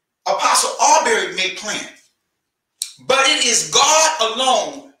 Apostle Auberry may plant. But it is God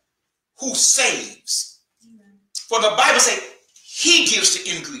alone who saves. For the Bible says he gives the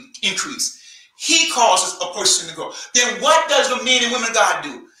increase. He causes a person to grow. Then what does the men and women of God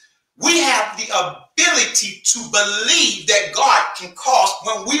do? We have the ability to believe that God can cause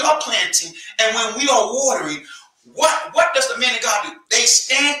when we are planting and when we are watering. What does the man of God do? They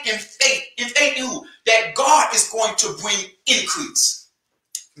stand in faith. In faith in who? That God is going to bring increase.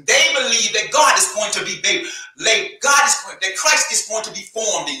 They believe that God is going to be that Christ is going to be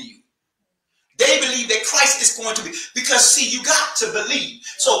formed in you. They believe that Christ is going to be, because see, you got to believe.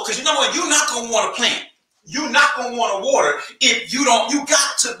 So, because you know what? You're not going to want to plant. You're not going to want to water if you don't. You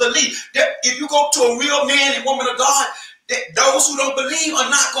got to believe that if you go to a real man and woman of God, that those who don't believe are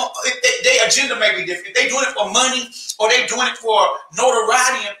not going. Their agenda may be different. If they're doing it for money or they're doing it for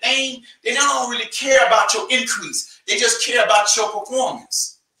notoriety and fame, they don't really care about your increase. They just care about your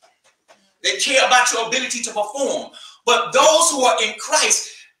performance. They care about your ability to perform. But those who are in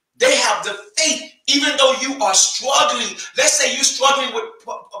Christ, they have the faith, even though you are struggling. Let's say you're struggling with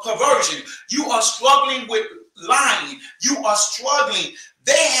perversion. You are struggling with lying. You are struggling.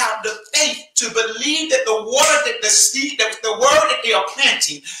 They have the faith to believe that the water, that the seed, that the word that they are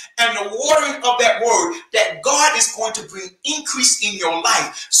planting and the watering of that word, that God is going to bring increase in your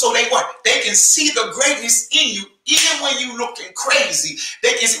life. So they what? They can see the greatness in you. Even when you're looking crazy,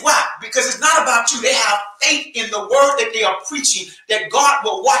 they can see why? Because it's not about you. They have faith in the word that they are preaching, that God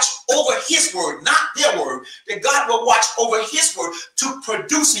will watch over his word, not their word, that God will watch over his word to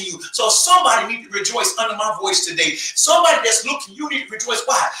produce in you. So somebody need to rejoice under my voice today. Somebody that's looking, you need to rejoice.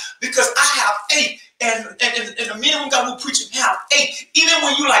 Why? Because I have faith. And the men and God who preaching have faith. Even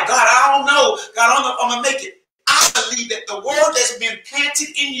when you're like, God, I don't know. God, I don't know if I'm going to make it. I believe that the word that's been planted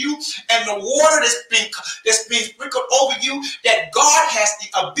in you and the water that's been sprinkled over you, that God has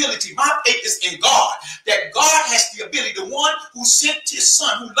the ability. My faith is in God, that God has the ability. The one who sent his son,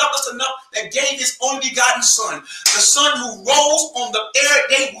 who loved us enough, that gave his only begotten son, the son who rose on the third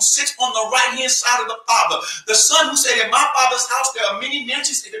day, who sits on the right hand side of the Father, the son who said, in my Father's house there are many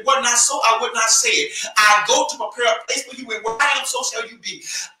mansions. If it were not so, I would not say it. I go to prepare a place for you, and where I am, so shall you be.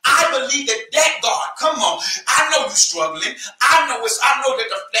 I believe that God, come on, I know you're struggling. I know that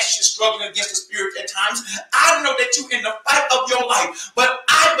the flesh is struggling against the spirit at times. I know that you're in the fight of your life, but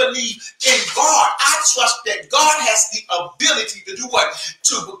I believe in God. I trust that God has the ability to do what?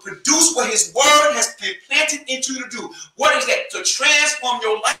 To produce what his word has been planted into you to do. What is that? To transform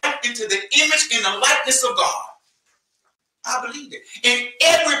your life into the image and the likeness of God. I believe it. And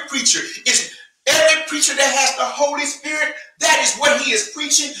every preacher that has the Holy Spirit, that is what he is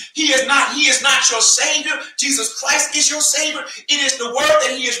preaching. He is not your Savior. Jesus Christ is your Savior. It is the word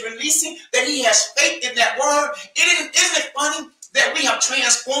that he is releasing, that he has faith in that word. Isn't it funny that we have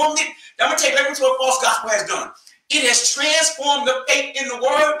transformed it? Now, I'm going to take you to what false gospel has done. It has transformed the faith in the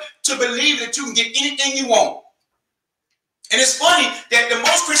word to believe that you can get anything you want. And it's funny that the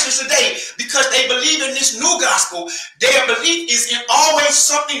most Christians today, because they believe in this new gospel, their belief is in always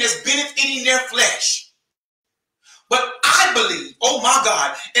something that's benefiting their flesh. But I believe, oh my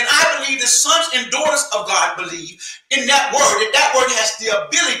God, and I believe the sons and daughters of God believe in that word has the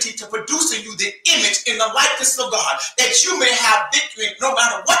ability to produce in you the image in the likeness of God, that you may have victory no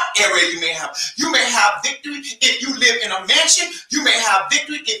matter what area you may have. You may have victory if you live in a mansion. You may have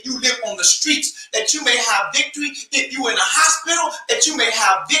victory if you live on the streets. That you may have victory if you're in a hospital. That you may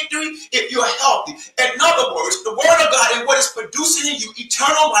have victory if you're healthy. In other words, the word of God and what is producing in you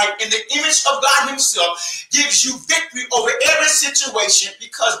eternal life in the image of God himself gives you victory over every situation,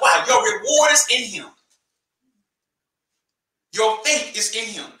 because why? Your reward is in him. Your faith is in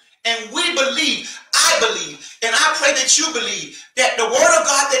him. And we believe, I believe, and I pray that you believe that the word of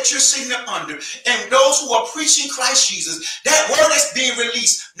God that you're sitting up under and those who are preaching Christ Jesus, that word that's being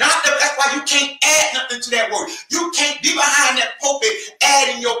released. That's why you can't add nothing to that word. You can't be behind that pulpit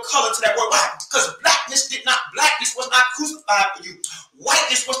adding your color to that word. Why? Because blackness was not crucified for you.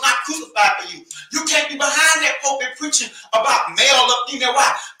 Whiteness was not crucified for you. You can't be behind that pulpit preaching about male or female. Why?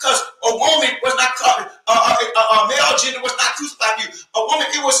 Because a woman was not a male gender was not crucified for you. A woman,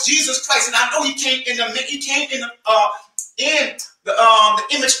 it was Jesus Christ, and I know he came in the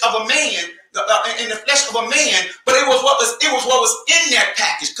image of a man, in the flesh of a man. But it was what was in that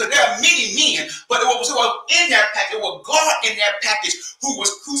package. Because there are many men, but it was in that package. It was God in that package who was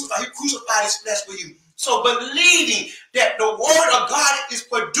crucified. He crucified his flesh for you. So believing that the word of God is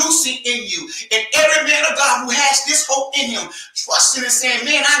producing in you, and every man of God who has this hope in him, trusting and saying,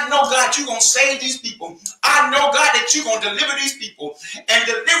 man, I know, God, you're going to save these people. I know, God, that you're going to deliver these people. And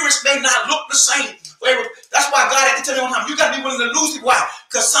deliverance may not look the same. That's why God had to tell me one time, you got to be willing to lose it. Why?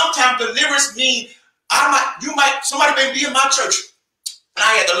 Because sometimes deliverance means somebody may be in my church, and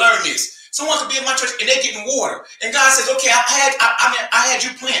I had to learn this. Someone could be in my church and they're getting water. And God says, okay, I had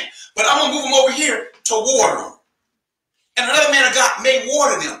you plant, but I'm going to move them over here to water them. And another man of God may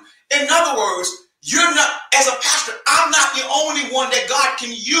water them. In other words, you're not, as a pastor, I'm not the only one that God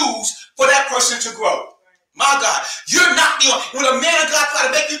can use for that person to grow. My God, you're not the only. When a man of God try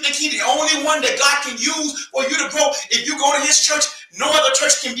to make you think he's the only one that God can use for you to grow, if you go to his church, no other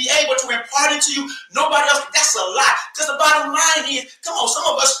church can be able to impart it to you. Nobody else. That's a lie. Because the bottom line is, come on, some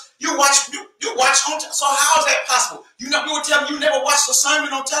of us, you watch on. So how is that possible? You would tell me you never watched a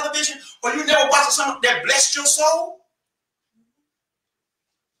sermon on television, or you never watched a sermon that blessed your soul?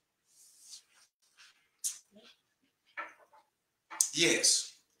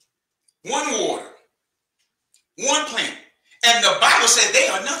 Yes. One water, one plant, and the Bible says they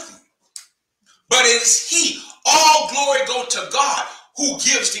are nothing. But it is he. All glory go to God who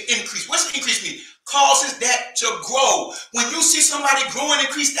gives the increase. What's the increase mean? Causes that to grow. When you see somebody grow and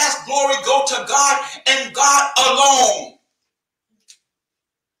increase, that's glory go to God and God alone.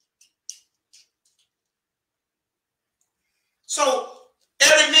 So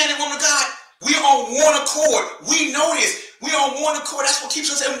every man and woman of God, we are on one accord. We know this. We are on one accord. That's what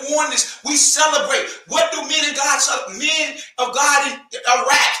keeps us in oneness. We celebrate. What do men of God celebrate? Men of God in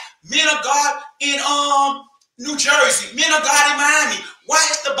Iraq, men of God in New Jersey, men of God in Miami. Why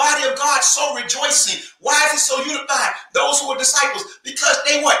is the body of God so rejoicing? Why is it so unified? Those who are disciples, because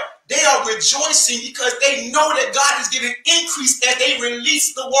they what? They are rejoicing because they know that God is giving increase as they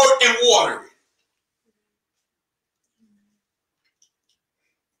release the word and water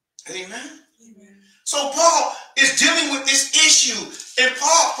it. Amen. So Paul is dealing with this issue, and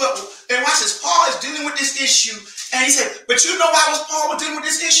watch this. Paul is dealing with this issue, and he said, "But you know why Paul was dealing with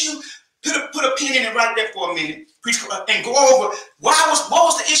this issue? Put a pin in it right there for a minute, and go over what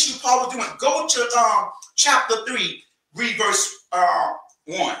was the issue Paul was doing. Go to chapter 3, read verse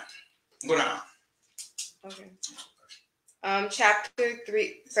 1. Go down. Okay. Chapter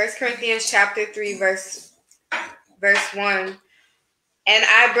 3, 1 Corinthians chapter 3, verse 1. And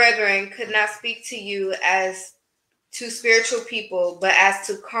I, brethren, could not speak to you as to spiritual people, but as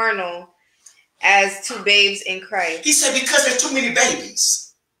to carnal, as to babes in Christ. He said, because there's too many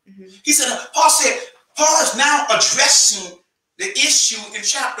babies. Mm-hmm. He said, Paul is now addressing the issue in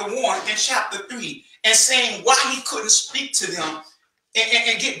chapter 1 and chapter 3 and saying why he couldn't speak to them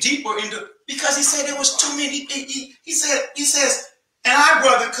and get deeper into, because he said there was too many. He says, and I,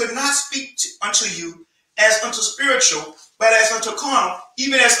 brother, could not speak unto you as unto spiritual, but as unto carnal,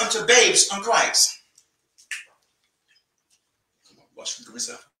 even as unto babes in Christ. Come on, watch for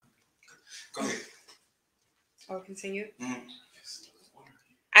yourself. Go ahead. I'll continue. Mm-hmm.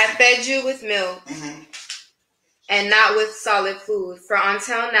 I fed you with milk, mm-hmm, and not with solid food, for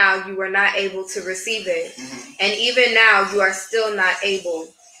until now you were not able to receive it, mm-hmm, and even now you are still not able.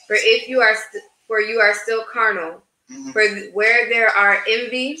 For you are still carnal. Mm-hmm. For where there are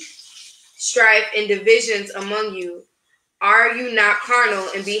envy, strife, and divisions among you, are you not carnal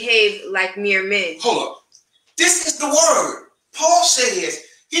and behave like mere men? Hold up. This is the word. Paul says,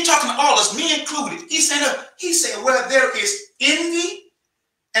 he's talking to all of us, me included. He said, where there is envy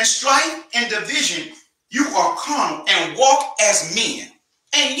and strife and division, you are carnal and walk as men.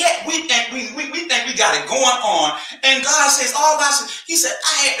 And yet we think we got it going on. And God says, he said,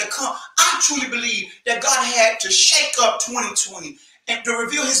 I had to come. I truly believe that God had to shake up 2020 and to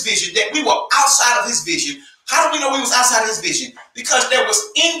reveal his vision, that we were outside of his vision. How do we know we was outside of his vision? Because there was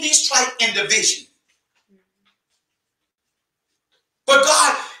envy, strife, and division. But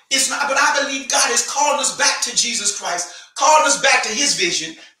God is not, but I believe God is calling us back to Jesus Christ, calling us back to his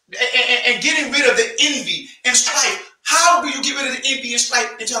vision, and getting rid of the envy and strife. How do you get rid of the envy and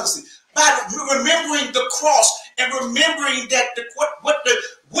strife and jealousy? By remembering the cross and remembering that what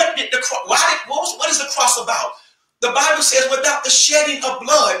is the cross about? The Bible says, without the shedding of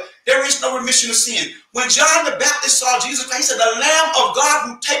blood, there is no remission of sin. When John the Baptist saw Jesus Christ, he said, the Lamb of God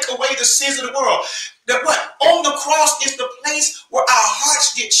who take away the sins of the world. That what? On the cross is the place where our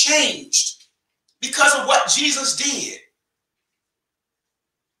hearts get changed because of what Jesus did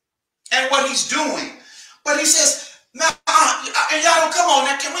and what he's doing. But he says, now, and y'all, come on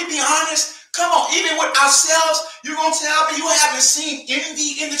now, can we be honest? Come on, even with ourselves, you're going to tell me you haven't seen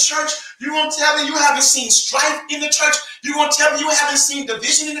envy in the church? You're going to tell me you haven't seen strife in the church? You're going to tell me you haven't seen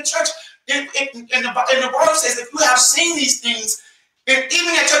division in the church? And the word says if you have seen these things, and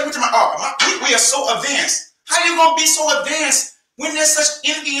even at church, we are so advanced. How are you going to be so advanced when there's such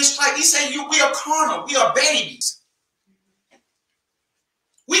envy and strife? He said, we are carnal. We are babies.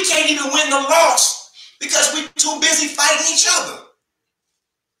 We can't even win the loss because we're too busy fighting each other.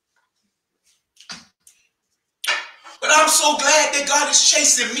 But I'm so glad that God is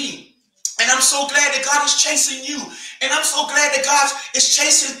chasing me. And I'm so glad that God is chasing you. And I'm so glad that God is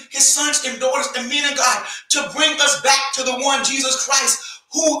chasing his sons and daughters and men of God to bring us back to the one, Jesus Christ,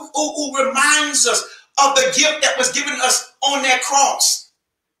 who reminds us of the gift that was given us on that cross.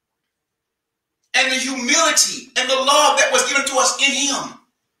 And the humility and the love that was given to us in him.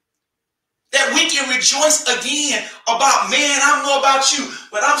 That we can rejoice again about, man, I don't know about you,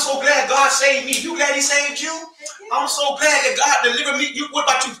 but I'm so glad God saved me. You glad he saved you? I'm so glad that God delivered me. What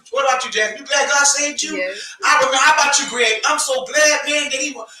about you? What about you, Jasmine? You glad God saved you? Yes. I remember. How about you, Greg? I'm so glad, man, that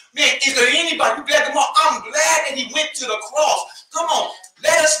he was. Man, is there anybody? You glad? Come on. I'm glad that he went to the cross. Come on.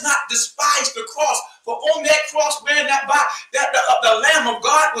 Let us not despise the cross. For on that cross, man, the Lamb of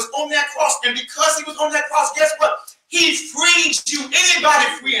God was on that cross. And because he was on that cross, guess what? He freed you.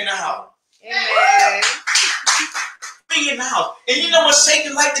 Anybody free in the house? Amen. Free in the house. And you know what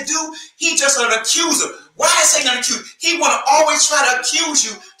Satan like to do? He just an accuser. Why is Satan an accuser? He want to always try to accuse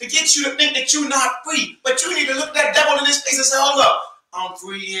you to get you to think that you're not free. But you need to look that devil in his face and say, hold up, I'm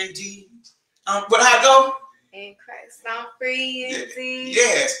free indeed. What I go? In Christ, I'm free indeed.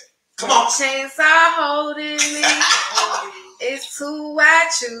 Yes. Come on. Chains are holding me. It's who I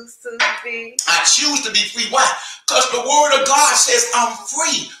choose to be. I choose to be free. Why? Because the word of God says I'm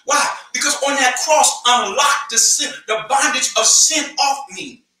free. Why? Because on that cross unlocked the bondage of sin off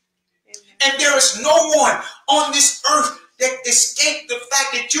me. Amen. And there is no one on this earth that escaped the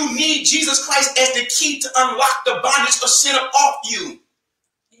fact that you need Jesus Christ as the key to unlock the bondage of sin off you.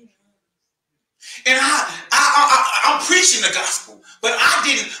 And I'm preaching the gospel, but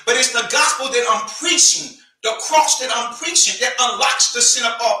but it's the gospel that I'm preaching, the cross that I'm preaching that unlocks the sin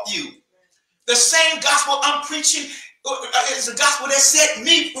off you. The same gospel I'm preaching is the gospel that set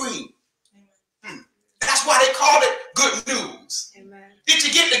me free. That's why they call it good news. Amen. Did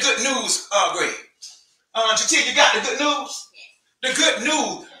you get the good news, Greg? Jatia, you got the good news? The good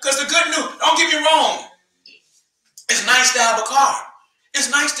news. Because the good news, don't get me wrong, it's nice to have a car.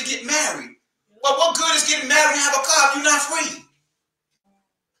 It's nice to get married. But what good is getting married and have a car if you're not free?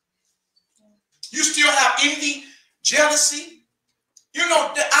 You still have envy, jealousy. You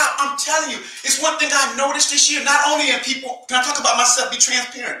know, I'm telling you, it's one thing I noticed this year, not only in people, can I talk about myself, be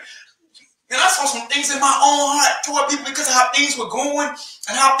transparent? And I saw some things in my own heart toward people because of how things were going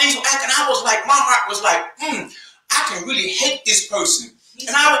and how things were acting. I was like, my heart was like, I can really hate this person.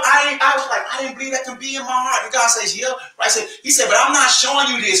 And I was like, I didn't believe that can be in my heart. And God says, yeah. Right? He said, but I'm not showing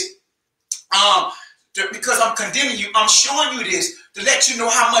you this because I'm condemning you. I'm showing you this to let you know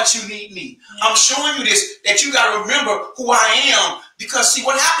how much you need me. I'm showing you this that you got to remember who I am. Because see,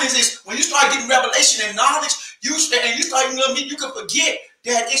 what happens is when you start getting revelation and knowledge, you start me, you can forget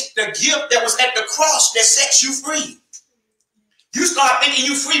that it's the gift that was at the cross that sets you free. You start thinking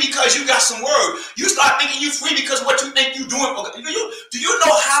you free because you got some word. You start thinking you free because of what you think you're doing. Do you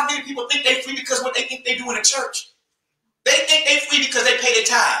know how many people think they're free because of what they think they do in the church? pay their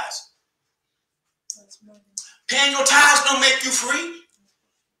tithes. Paying your tithes don't make you free.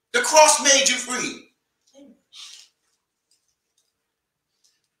 The cross made you free.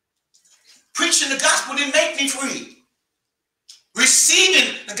 Preaching the gospel didn't make me free.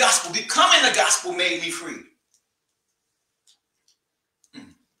 Receiving the gospel, becoming the gospel made me free.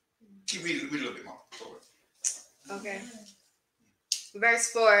 Keep reading a little bit more. Okay. Verse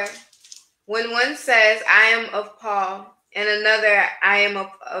 4. When one says, I am of Paul, and another, I am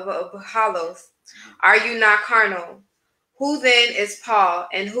of Apollos, are you not carnal? Who then is Paul,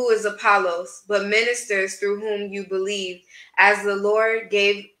 and who is Apollos, but ministers through whom you believe, as the Lord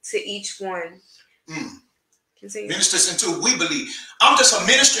gave to each one? Continue. Ministers into we believe. I'm just a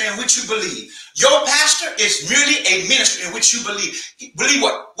minister in which you believe. Your pastor is merely a minister in which you believe. Believe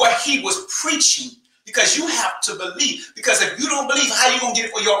what he was preaching, because you have to believe. Because if you don't believe, how are you going to get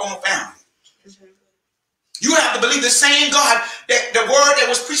it for your own family? You have to believe the same God, that the word that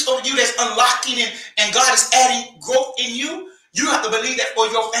was preached over you that's unlocking and God is adding growth in you. You have to believe that for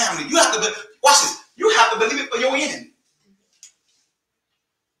your family. You have to watch this. You have to believe it for your enemy.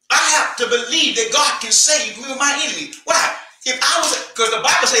 I have to believe that God can save me from my enemy. Why? Because the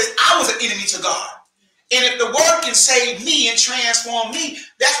Bible says I was an enemy to God. And if the word can save me and transform me,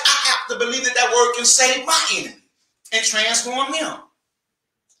 I have to believe that word can save my enemy and transform him.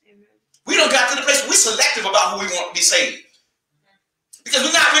 We don't got to the place where we're selective about who we want to be saved. Because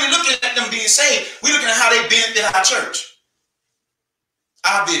we're not really looking at them being saved. We're looking at how they benefit our church.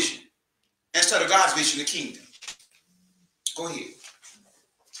 Our vision. Instead of God's vision, the kingdom. Go ahead.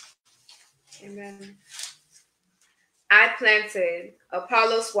 Amen. I planted,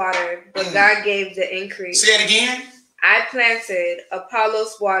 Apollos watered, but God gave the increase. Say it again. I planted,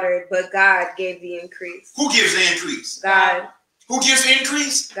 Apollos watered, but God gave the increase. Who gives the increase? God. Who gives the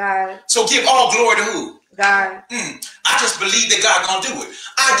increase? God. So give all glory to who? God. I just believe that God gonna do it.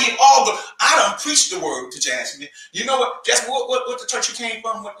 I give all the. I don't preach the word to Jasmine. You know what? Jasmine, what the church you came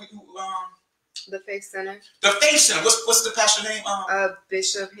from? The Faith Center. The Faith Center. What's the pastor name?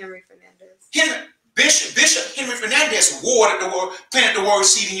 Bishop Henry Fernandez. Bishop Henry Fernandez watered the word, planted the word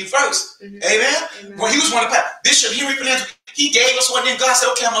seed in you first. Amen? Amen. When he was one of the Bishop Henry Fernandez, he gave us one. Then God said,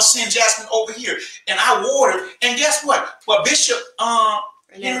 "Okay, I'm gonna send Jasmine over here," and I watered. And guess what? Well, Bishop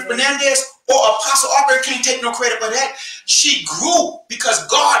Henry Fernandez or Apostle Auberry can't take no credit for that. She grew because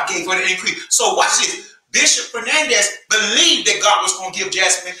God gave her the increase. So watch this. Bishop Fernandez believed that God was going to give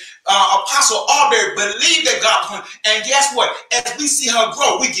Jasmine. Apostle Auberry believed that God was going to. And guess what? As we see her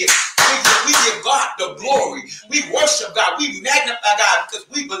grow, we give God the glory. We worship God. We magnify God because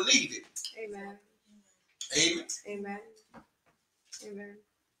we believe it. Amen. Amen. Amen. Amen.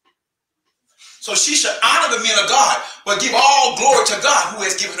 So she should honor the men of God, but give all glory to God who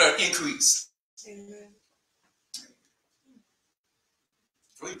has given her increase. Amen.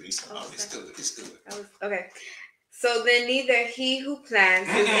 It's good. It's good. Okay. So then neither he who plants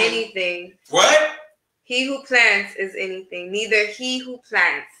is anything. What? He who plants is anything. Neither he who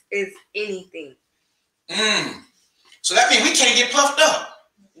plants is anything. So that means we can't get puffed up.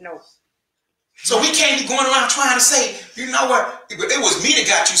 No. So we can't be going around trying to say, you know what, it was me that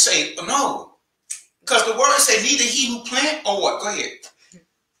got you saved. No. Because the word said neither he who plant or what? Go ahead.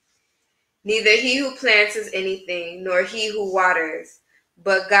 Neither he who plants is anything, nor he who waters,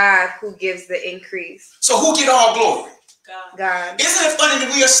 but God who gives the increase. So who get all glory? God. Isn't it funny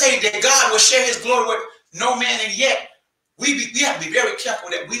that we are saying that God will share his glory with no man, and yet we have to be very careful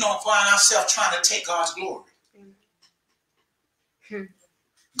that we don't find ourselves trying to take God's glory.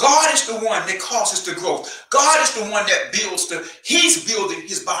 God is the one that causes the growth. God is the one that builds he's building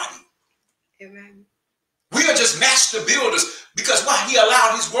his body. Amen. We are just master builders because why? He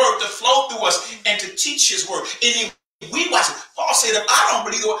allowed his word to flow through us and to teach his word. And we watch it. Paul said, if I don't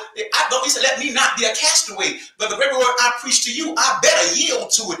believe the word, he said, let me not be a castaway. But the very word I preach to you, I better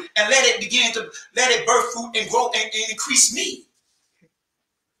yield to it and let it birth fruit and grow and increase me.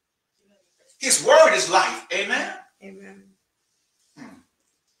 His word is life. Amen. Amen.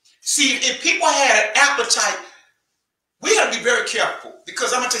 See, if people had an appetite, we have to be very careful.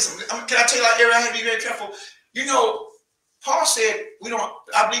 Because I'm going to tell you something. Can I tell you, I have to be very careful? You know, Paul said,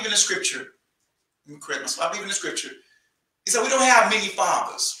 I believe in the scripture. Let me correct myself. I believe in the scripture. He said, we don't have many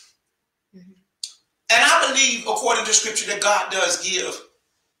fathers. And I believe, according to scripture, that God does give.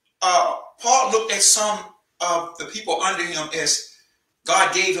 Paul looked at some of the people under him as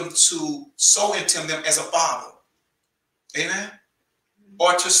God gave him to sow into them as a father. Amen?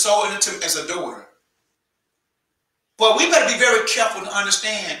 Or to sow into them as a daughter. But we better be very careful to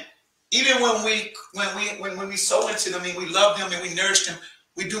understand, even when we sow into them and we love them and we nourish them,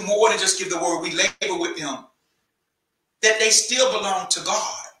 we do more than just give the word. We labor with them. that they still belong to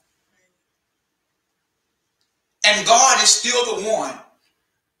God. And God is still the one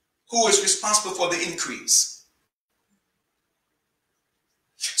who is responsible for the increase.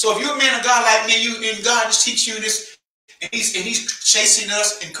 So if you're a man of God like me, and God is teaching you this, and he's chasing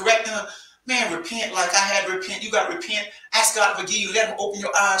us and correcting us, man, repent like I had to repent. You got to repent. Ask God to forgive you. Let him open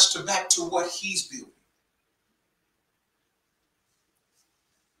your eyes to back to what he's building.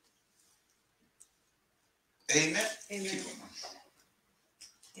 Amen. Amen.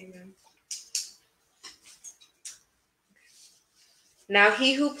 Amen. Now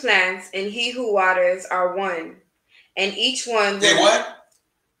he who plants and he who waters are one, and each one They what?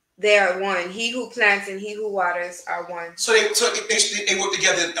 They are one. He who plants and he who waters are one. So they work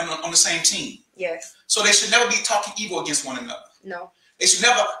together on the same team. Yes. So they should never be talking evil against one another. No. They should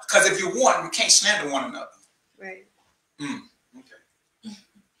never, because if you're one, you can't slander one another. Right. Okay.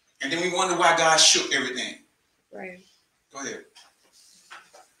 And then we wonder why God shook everything. Right. Go ahead.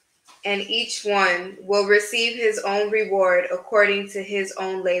 And each one will receive his own reward according to his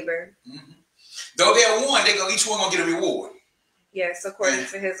own labor. Mm-hmm. Though they're one, each one gonna get a reward. Yes, according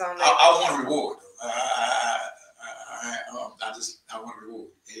to his own labor. I want a reward. I want a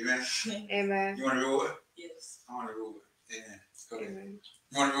reward. Amen. Amen. You want a reward? Yes. I want a reward. Amen. Go ahead. Amen.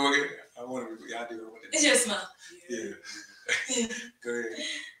 You want a reward? I want a reward. Yeah, I do. It's your smile. Yeah. Go ahead.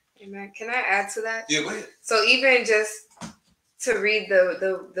 Amen. Can I add to that? Yeah, go ahead. So even just to read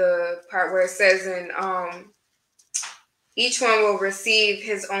the part where it says each one will receive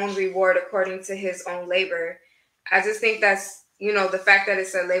his own reward according to his own labor. I just think that's, the fact that it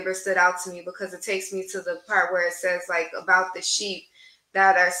said labor stood out to me because it takes me to the part where it says like about the sheep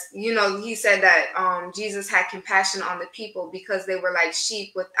that are, he said that Jesus had compassion on the people because they were like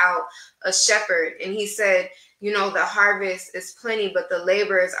sheep without a shepherd. And he said, the harvest is plenty, but the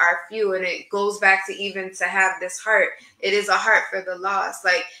laborers are few. And it goes back to even to have this heart. It is a heart for the lost.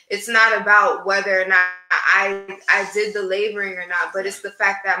 Like, it's not about whether or not I did the laboring or not, but it's the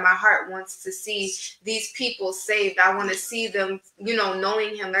fact that my heart wants to see these people saved. I want to see them,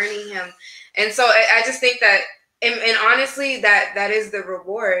 knowing him, learning him. And so I just think that, and honestly, that is the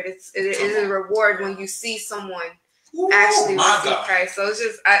reward. It is a reward when you see someone actually receive Christ. So it's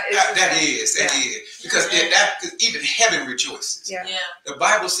just that is because even heaven rejoices. Yeah. The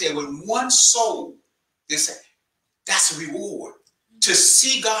Bible said when one soul is saved, that's a reward. To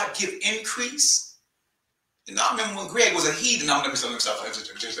see God give increase. I remember when Greg was a heathen. Amen. I remember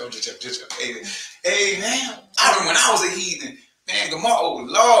when I was a heathen. Man, oh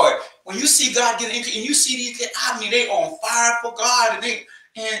Lord, when you see God get increase and you see these kids, they on fire for God, and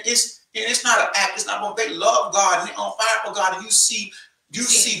it's not an act. It's not they love God and they on fire for God, and you see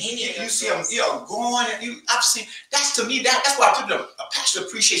them growing, and I've seen that's to me that's why I took a pastor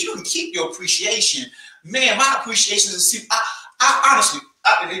appreciation. You can keep your appreciation, man. My appreciation is to see. I honestly,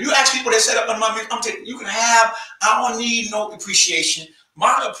 if you ask people that set up on my, I'm telling you, you can have. I don't need no appreciation.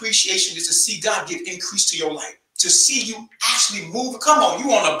 My appreciation is to see God give increase to your life. To see you actually move. Come on,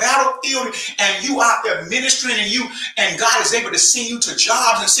 you on the battlefield and you out there ministering and God is able to send you to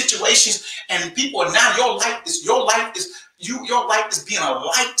jobs and situations and people now your life is being a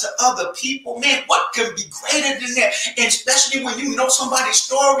light to other people. Man, what can be greater than that? And especially when you know somebody's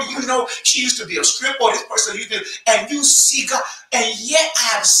story, she used to be a stripper, this person used to, and you see God. And yet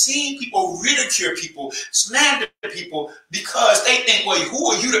I have seen people ridicule people, slander people because they think, well, who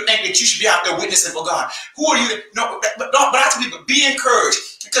are you to think that you should be out there witnessing for God? Who are you to, but I tell people, be encouraged.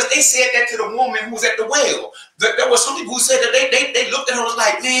 Because they said that to the woman who was at the well. There were some people who said that they looked at her and was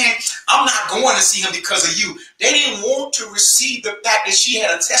like, man, I'm not going to see him because of you. They didn't want to receive the fact that she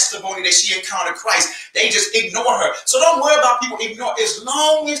had a testimony that she encountered Christ. They just ignore her. So don't worry about people ignore as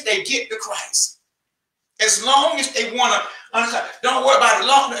long as they get to Christ. As long as they want to, don't worry about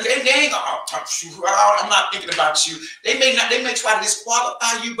it. They ain't gonna talk you. I'm not thinking about you. They may try to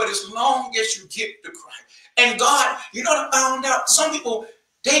disqualify you, but as long as you get to Christ. And God, I found out some people,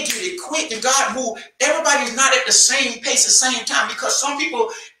 they get it quick and God move. Everybody's not at the same pace at the same time because some people,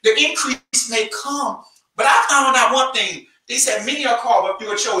 the increase may come. But I found out one thing. They said many are called, but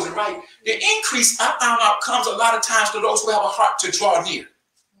few are chosen, right? The increase, I found out, comes a lot of times to those who have a heart to draw near.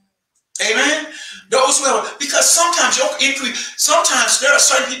 Amen? Those who have, because sometimes your increase, sometimes there are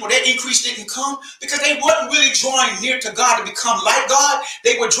certain people that increase didn't come because they weren't really drawing near to God to become like God.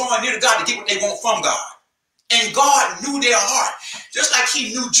 They were drawing near to God to get what they want from God. And God knew their heart, just like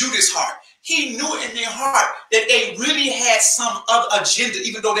he knew Judas' heart. He knew in their heart that they really had some other agenda,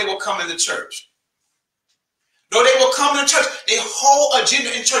 even though they were coming to church. Though they were coming to church, their whole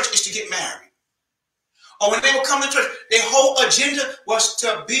agenda in church is to get married. Or when they were coming to church, their whole agenda was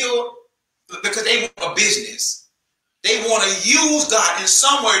to build, because they want a business. They want to use God in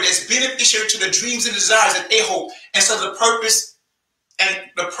some way that's beneficial to the dreams and desires that they hope instead of the purpose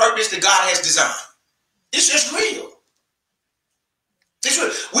that God has designed. It's just real. It's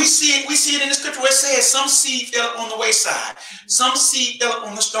real. We see it in the scripture where it says some seed fell on the wayside, some seed fell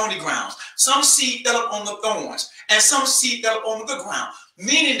on the stony ground, some seed fell on the thorns, and some seed fell on the good ground.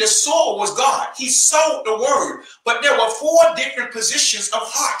 Meaning the soil was God. He sowed the word, but there were 4 different positions of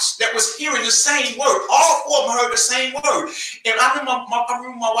hearts that was hearing the same word. All 4 of them heard the same word. And I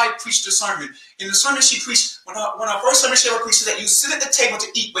remember my wife preached a sermon. In the sermon she preached, when her first sermon she ever preached, that you sit at the table to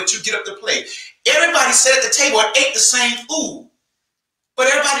eat, but you get up to play. Everybody sat at the table and ate the same food. But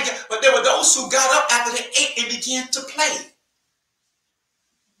there were those who got up after they ate and began to play.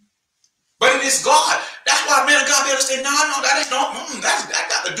 But it is God. That's why men of God be able to say, no, that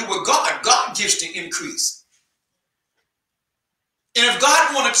got to do with God. God gives the increase. And if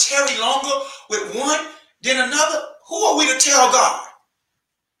God want to tarry longer with one than another, who are we to tell God?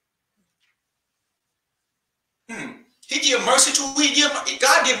 He give mercy to who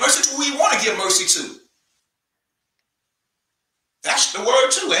God give mercy to who he want to give mercy to. That's the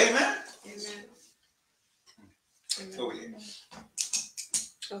word too, amen. Amen. Oh,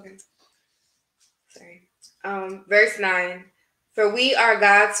 yeah. Okay. Sorry. Verse 9. For we are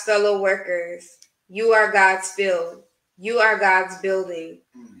God's fellow workers. You are God's field. You are God's building.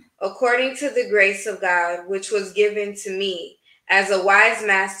 According to the grace of God, which was given to me as a wise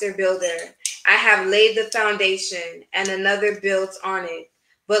master builder, I have laid the foundation, and another builds on it.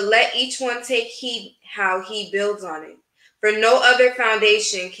 But let each one take heed how he builds on it. For no other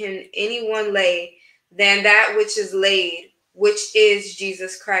foundation can anyone lay than that which is laid, which is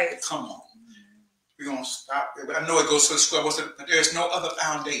Jesus Christ. Come on. We're going to stop there. But I know it goes to the square, but there is no other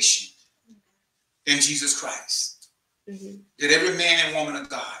foundation than Jesus Christ. That every man and woman of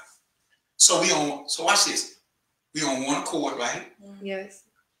God. So watch this. We on one accord, right? Yes.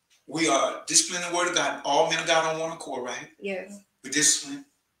 We are disciplining the word of God. All men of God on one accord, right? Yes. We're disciplined.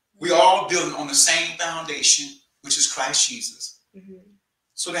 We all building on the same foundation, which is Christ Jesus.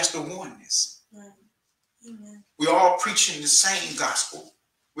 So that's the oneness. We're all preaching the same gospel.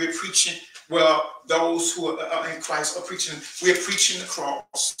 We're preaching, those who are in Christ are preaching, we're preaching the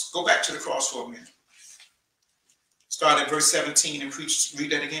cross. Go back to the cross for a minute. Start at verse 17 and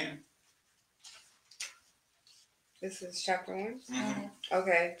read that again. This is chapter 1?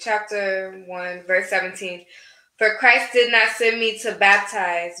 Okay, chapter 1, verse 17. For Christ did not send me to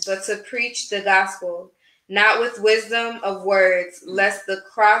baptize, but to preach the gospel, not with wisdom of words, lest the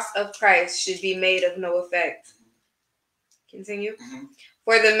cross of Christ should be made of no effect. Continue.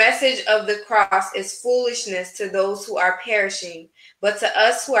 For the message of the cross is foolishness to those who are perishing, but to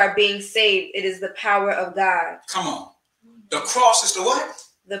us who are being saved, it is the power of God. Come on. The cross is the what?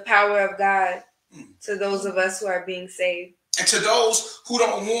 The power of God to those of us who are being saved. And to those who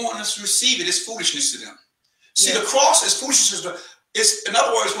don't want us to receive it, it's foolishness to them. See, the cross is foolishness. It's, in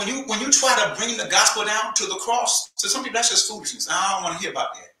other words, when you try to bring the gospel down to the cross, to some people that's just foolishness. I don't want to hear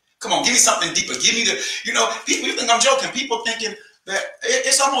about that. Come on, give me something deeper. Give me people think I'm joking. People thinking that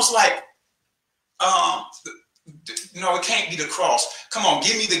it's almost like, it can't be the cross. Come on,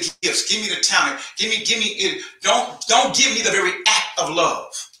 give me the gifts. Give me the talent. Give me it. Don't give me the very act of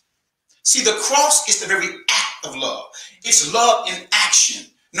love. See, the cross is the very act of love. It's love in action.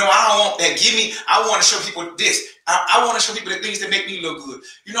 No, I don't want that. I want to show people this. I want to show people the things that make me look good.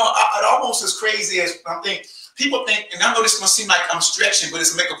 It almost as crazy as people think, and I know this must seem like I'm stretching, but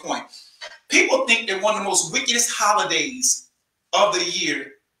it's to make a point. People think that one of the most wickedest holidays of the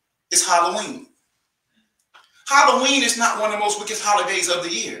year is Halloween. Halloween is not one of the most wicked holidays of the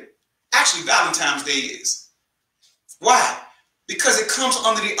year. Actually, Valentine's Day is. Why? Because it comes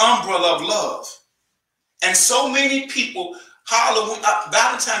under the umbrella of love. And so many people,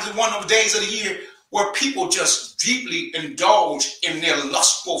 Valentine's is one of those days of the year where people just deeply indulge in their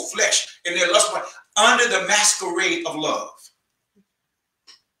lustful flesh, under the masquerade of love.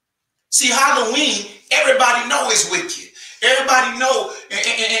 See, Halloween, everybody know is wicked. Everybody know,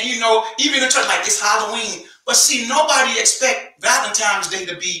 and even in church, like it's Halloween. But see, nobody expect Valentine's Day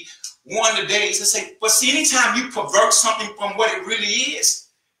to be one of the days to say, but see, anytime you pervert something from what it really is,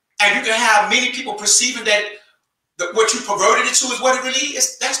 and you can have many people perceiving that what you perverted it to is what it really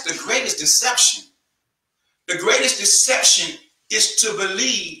is, that's the greatest deception. The greatest deception is to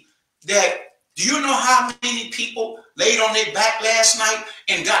believe that, do you know how many people laid on their back last night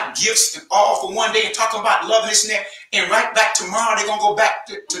and got gifts and all for one day and talking about love and this and that, and right back tomorrow they're going to go back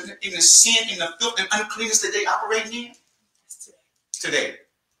in the sin, in the filth and uncleanness that they operating in? Today.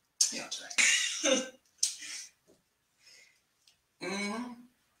 Yeah, today.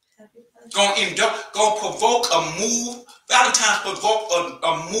 Gonna provoke a move. Valentine's provoke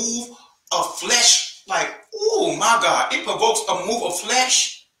a move of flesh. Like, oh my God, it provokes a move of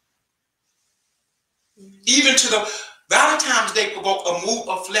flesh. Even to the Valentine's Day provoke a move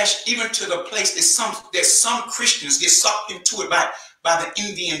of flesh, even to the place that some Christians get sucked into it by the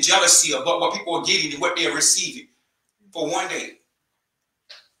envy and jealousy about what people are getting and what they're receiving for one day.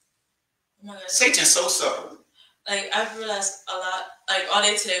 Oh my God. Satan's so subtle. Like, I've realized a lot, like all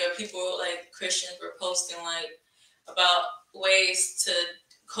day today, where people, like Christians, were posting like about ways to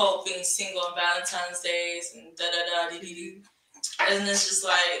cope being single on Valentine's days and da-da-da-dee-dee-dee. And it's just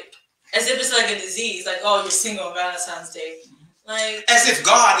like, as if it's like a disease, like, oh, you're single on Valentine's Day. Like, as if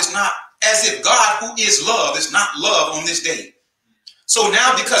God, who is love, is not love on this day. So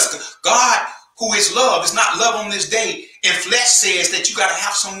now, because God, who is love, is not love on this day, and flesh says that you got to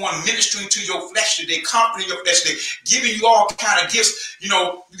have someone ministering to your flesh today, comforting your flesh today, giving you all kind of gifts. You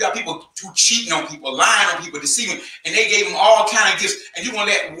know, you got people who cheating on people, lying on people, deceiving, and they gave them all kind of gifts, and you're going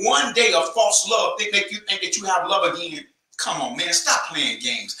to let one day of false love make you think that you have love again. Come on, man, stop playing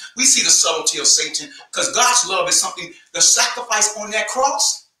games. We see the subtlety of Satan, because God's love is something, the sacrifice on that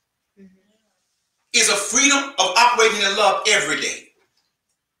cross is a freedom of operating in love every day.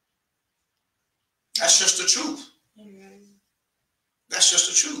 That's just the truth. That's just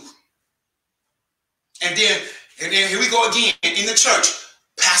the truth. And then here we go again in the church,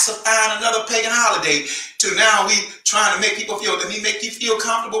 pacifying another pagan holiday. To now we trying to make people feel, let me make you feel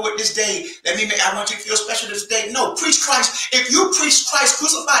comfortable with this day. I want you to feel special this day. No, preach Christ. If you preach Christ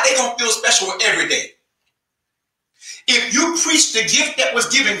crucified, they're going to feel special every day. If you preach the gift that was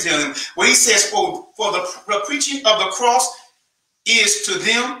given to them, where he says, for the preaching of the cross is to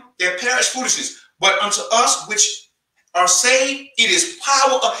them their perish foolishness, but unto us which are saved, it is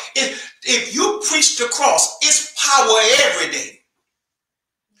power. If you preach the cross, it's power every day.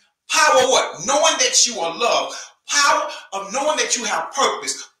 Power what? Knowing that you are loved. Power of knowing that you have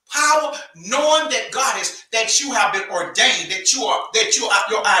purpose. Power knowing that God is, that you have been ordained, that your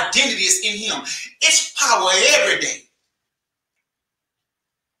identity is in him. It's power every day.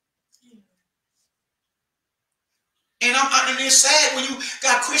 And it's sad when you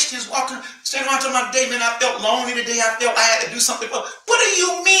got Christians standing around talking about, man, I felt lonely today. I felt I had to do something. What do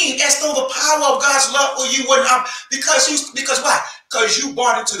you mean? As though the power of God's love for you wasn't up. Because why? Because you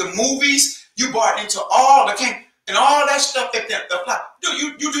bought into the movies. You bought into all the game and all that stuff that apply. Do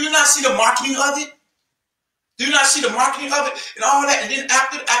you not see the marketing of it? Do you not see the marketing of it and all that? And then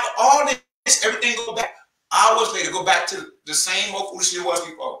after all this, everything go back. Hours later, go back to the same old foolishness it was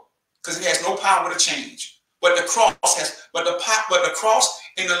before. Because it has no power to change. But the cross the cross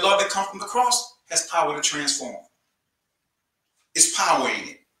and the love that comes from the cross has power to transform. It's power in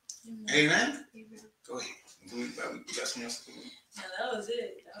it. Amen. Amen. Go ahead. We got something else to do. No, that was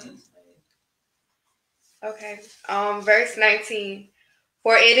it. Okay. Verse 19.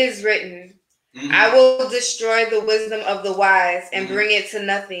 For it is written, I will destroy the wisdom of the wise and bring it to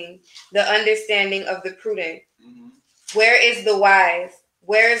nothing, the understanding of the prudent. Where is the wise?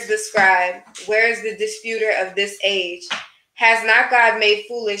 Where is the scribe? Where is the disputer of this age? Has not God made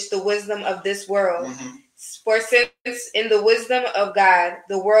foolish the wisdom of this world? For since in the wisdom of God,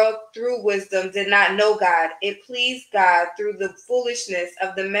 the world through wisdom did not know God, it pleased God through the foolishness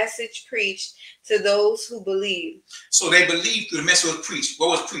of the message preached to those who believe. So they believed through the message was preached. What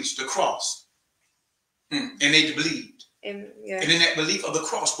was preached? The cross. And they believed. And in that belief of the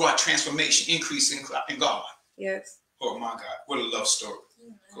cross brought transformation, increase in God. Yes. Oh my God, what a love story.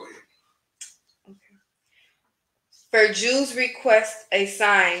 Go ahead. Okay. For Jews request a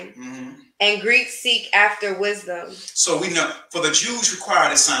sign, and Greeks seek after wisdom. So we know, for the Jews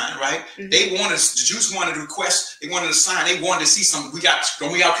required a sign, right? The Jews wanted to request, they wanted a sign, they wanted to see something.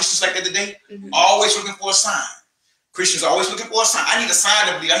 Don't we got Christians like that today? Always looking for a sign. Christians are always looking for a sign. I need a sign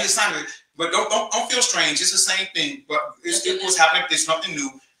to believe, I need a sign to believe. But don't feel strange, it's the same thing. But it was happening, it's nothing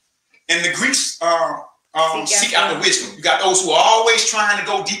new. And the Greeks seek after wisdom. You got those who are always trying to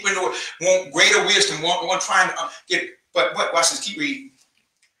go deeper into it, want greater wisdom, want trying to get. But watch this. Keep reading.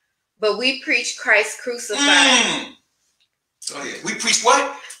 But we preach Christ crucified. Go ahead. We preach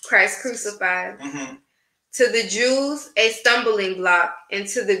what? Christ crucified. To the Jews, a stumbling block, and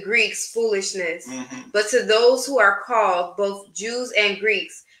to the Greeks, foolishness. But to those who are called, both Jews and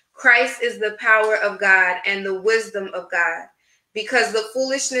Greeks, Christ is the power of God and the wisdom of God. Because the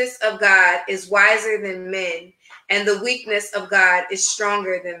foolishness of God is wiser than men, and the weakness of God is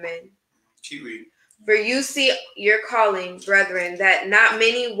stronger than men. Keep reading. For you see your calling, brethren, that not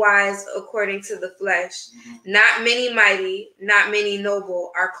many wise according to the flesh, not many mighty, not many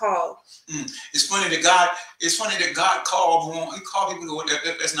noble are called. It's funny that God called one. He called people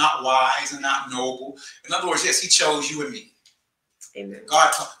that's not wise and not noble. In other words, yes, He chose you and me. Amen.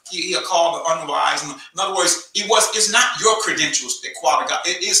 God, He called the unwise. In other words, it's not your credentials that qualify God.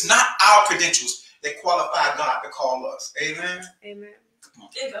 It's not our credentials that qualify God to call us. Amen. Amen. Come on.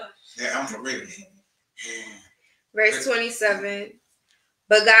 Yeah, I'm for real. Verse 27.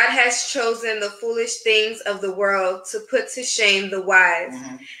 But God has chosen the foolish things of the world to put to shame the wise.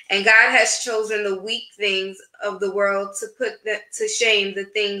 And God has chosen the weak things of the world to put to shame the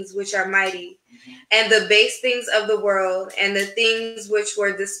things which are mighty. And the base things of the world and the things which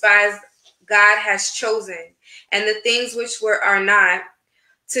were despised God has chosen. And the things which are not,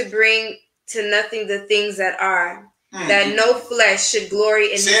 to bring to nothing the things that are. That no flesh should glory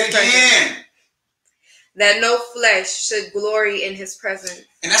in His presence. That no flesh should glory in His presence.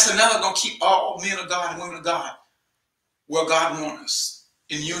 And that's another going to keep all men of God and women of God where God wants us,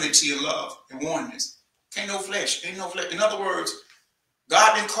 in unity and love and oneness. Ain't no flesh. Ain't no flesh. In other words,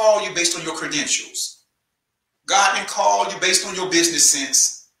 God didn't call you based on your credentials. God didn't call you based on your business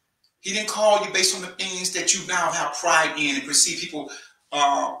sense. He didn't call you based on the things that you now have pride in and perceive people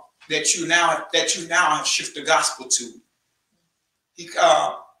that you now have shifted the gospel to.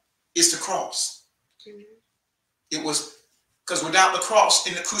 It's the cross. It was because without the cross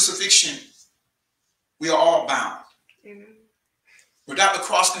and the crucifixion, we are all bound. Without the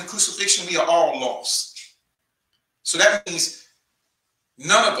cross and the crucifixion, we are all lost. So that means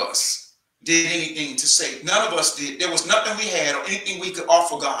none of us did anything to save. None of us did. There was nothing we had or anything we could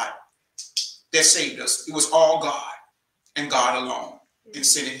offer God that saved us. It was all God and God alone in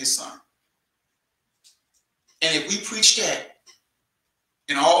sending His Son. And if we preach that,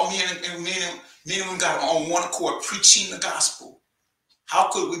 and all men and women got on one accord preaching the gospel, how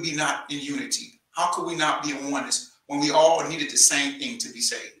could we be not in unity? How could we not be in oneness when we all needed the same thing to be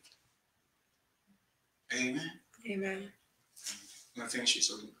saved? Amen. Amen. I'm going to finish it,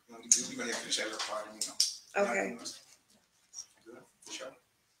 so we're going to finish that little part. Okay. Good. Sure.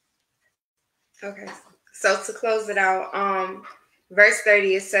 Okay. So to close it out, verse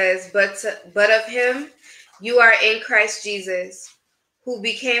 30, it says, but of Him you are in Christ Jesus, who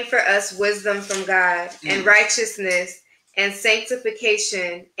became for us wisdom from God, and righteousness, and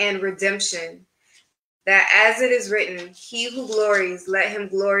sanctification, and redemption, that as it is written, he who glories, let him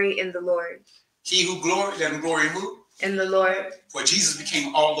glory in the Lord. He who glories, let him glory in who? In the Lord. For Jesus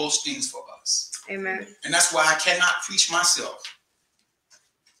became all those things for us. Amen. And that's why I cannot preach myself,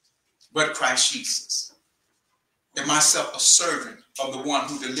 but Christ Jesus. And myself a servant of the one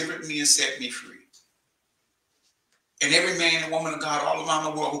who delivered me and set me free. And every man and woman of God all around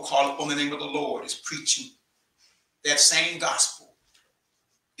the world who call upon the name of the Lord is preaching that same gospel.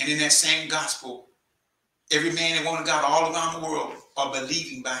 And in that same gospel, every man and woman of God all around the world are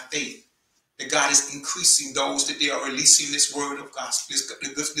believing by faith that God is increasing those that they are releasing this word of gospel,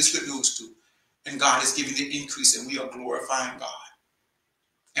 this good news to. And God is giving the increase, and we are glorifying God.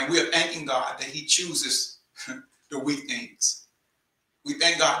 And we are thanking God that He chooses the weak things. We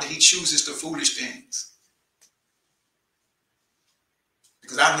thank God that He chooses the foolish things.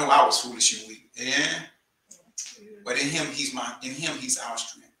 Because I know I was foolish and weak. Yeah? But in Him, He's our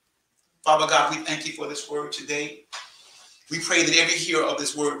strength. Father God, we thank You for this word today. We pray that every hearer of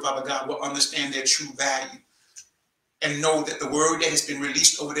this word, Father God, will understand their true value and know that the word that has been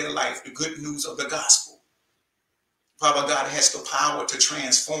released over their life, the good news of the gospel, Father God, has the power to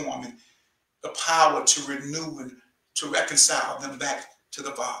transform and the power to renew and to reconcile them back to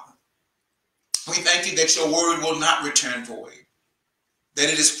the Father. We thank You that Your word will not return void, that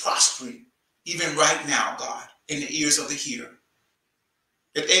it is prospering even right now, God, in the ears of the hearer.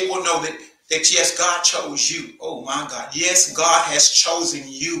 That they will know that yes, God chose you. Oh my God. Yes, God has chosen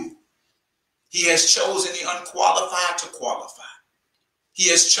you. He has chosen the unqualified to qualify. He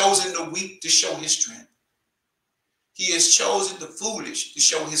has chosen the weak to show His strength. He has chosen the foolish to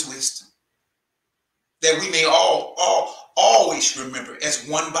show His wisdom. That we may always remember as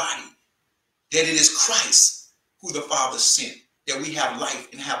one body that it is Christ who the Father sent, that we have life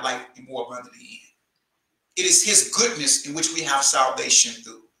and have life more abundantly in. It is His goodness in which we have salvation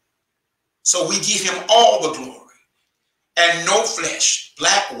through. So we give Him all the glory. And no flesh,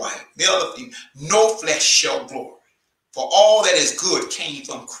 black, white, male or female, no flesh shall glory. For all that is good came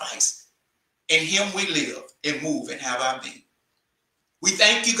from Christ. In Him we live and move and have our being. We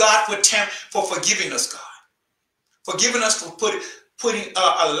thank You, God, for forgiving us, God. Forgiving us for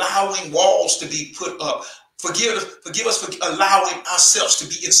allowing walls to be put up. Forgive us for allowing ourselves to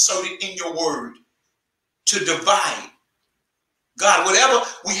be inserted in Your word to divide. God, whatever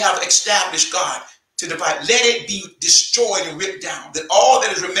we have established, God, to divide, let it be destroyed and ripped down, that all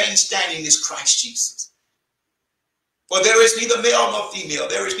that is remained standing is Christ Jesus. For there is neither male nor female,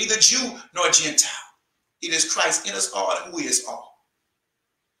 there is neither Jew nor Gentile. It is Christ in us all and who is all.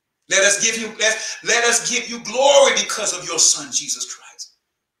 Let us give you glory because of your Son, Jesus Christ.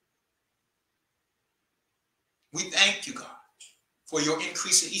 We thank you, God, for your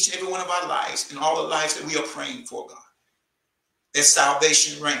increase in each and every one of our lives and all the lives that we are praying for, God. Let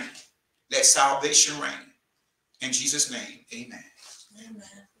salvation reign. Let salvation reign. In Jesus' name, amen.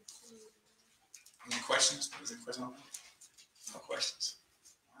 Amen. Any questions? Was there a question on that? No questions.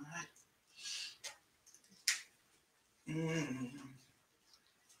 All right.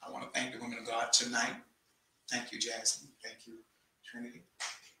 I want to thank the women of God tonight. Thank you, Jasmine. Thank you, Trinity.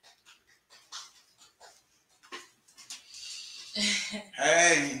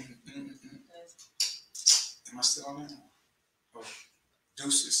 Hey. Am I still on there? Oh,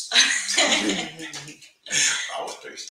 deuces. I was thirsty.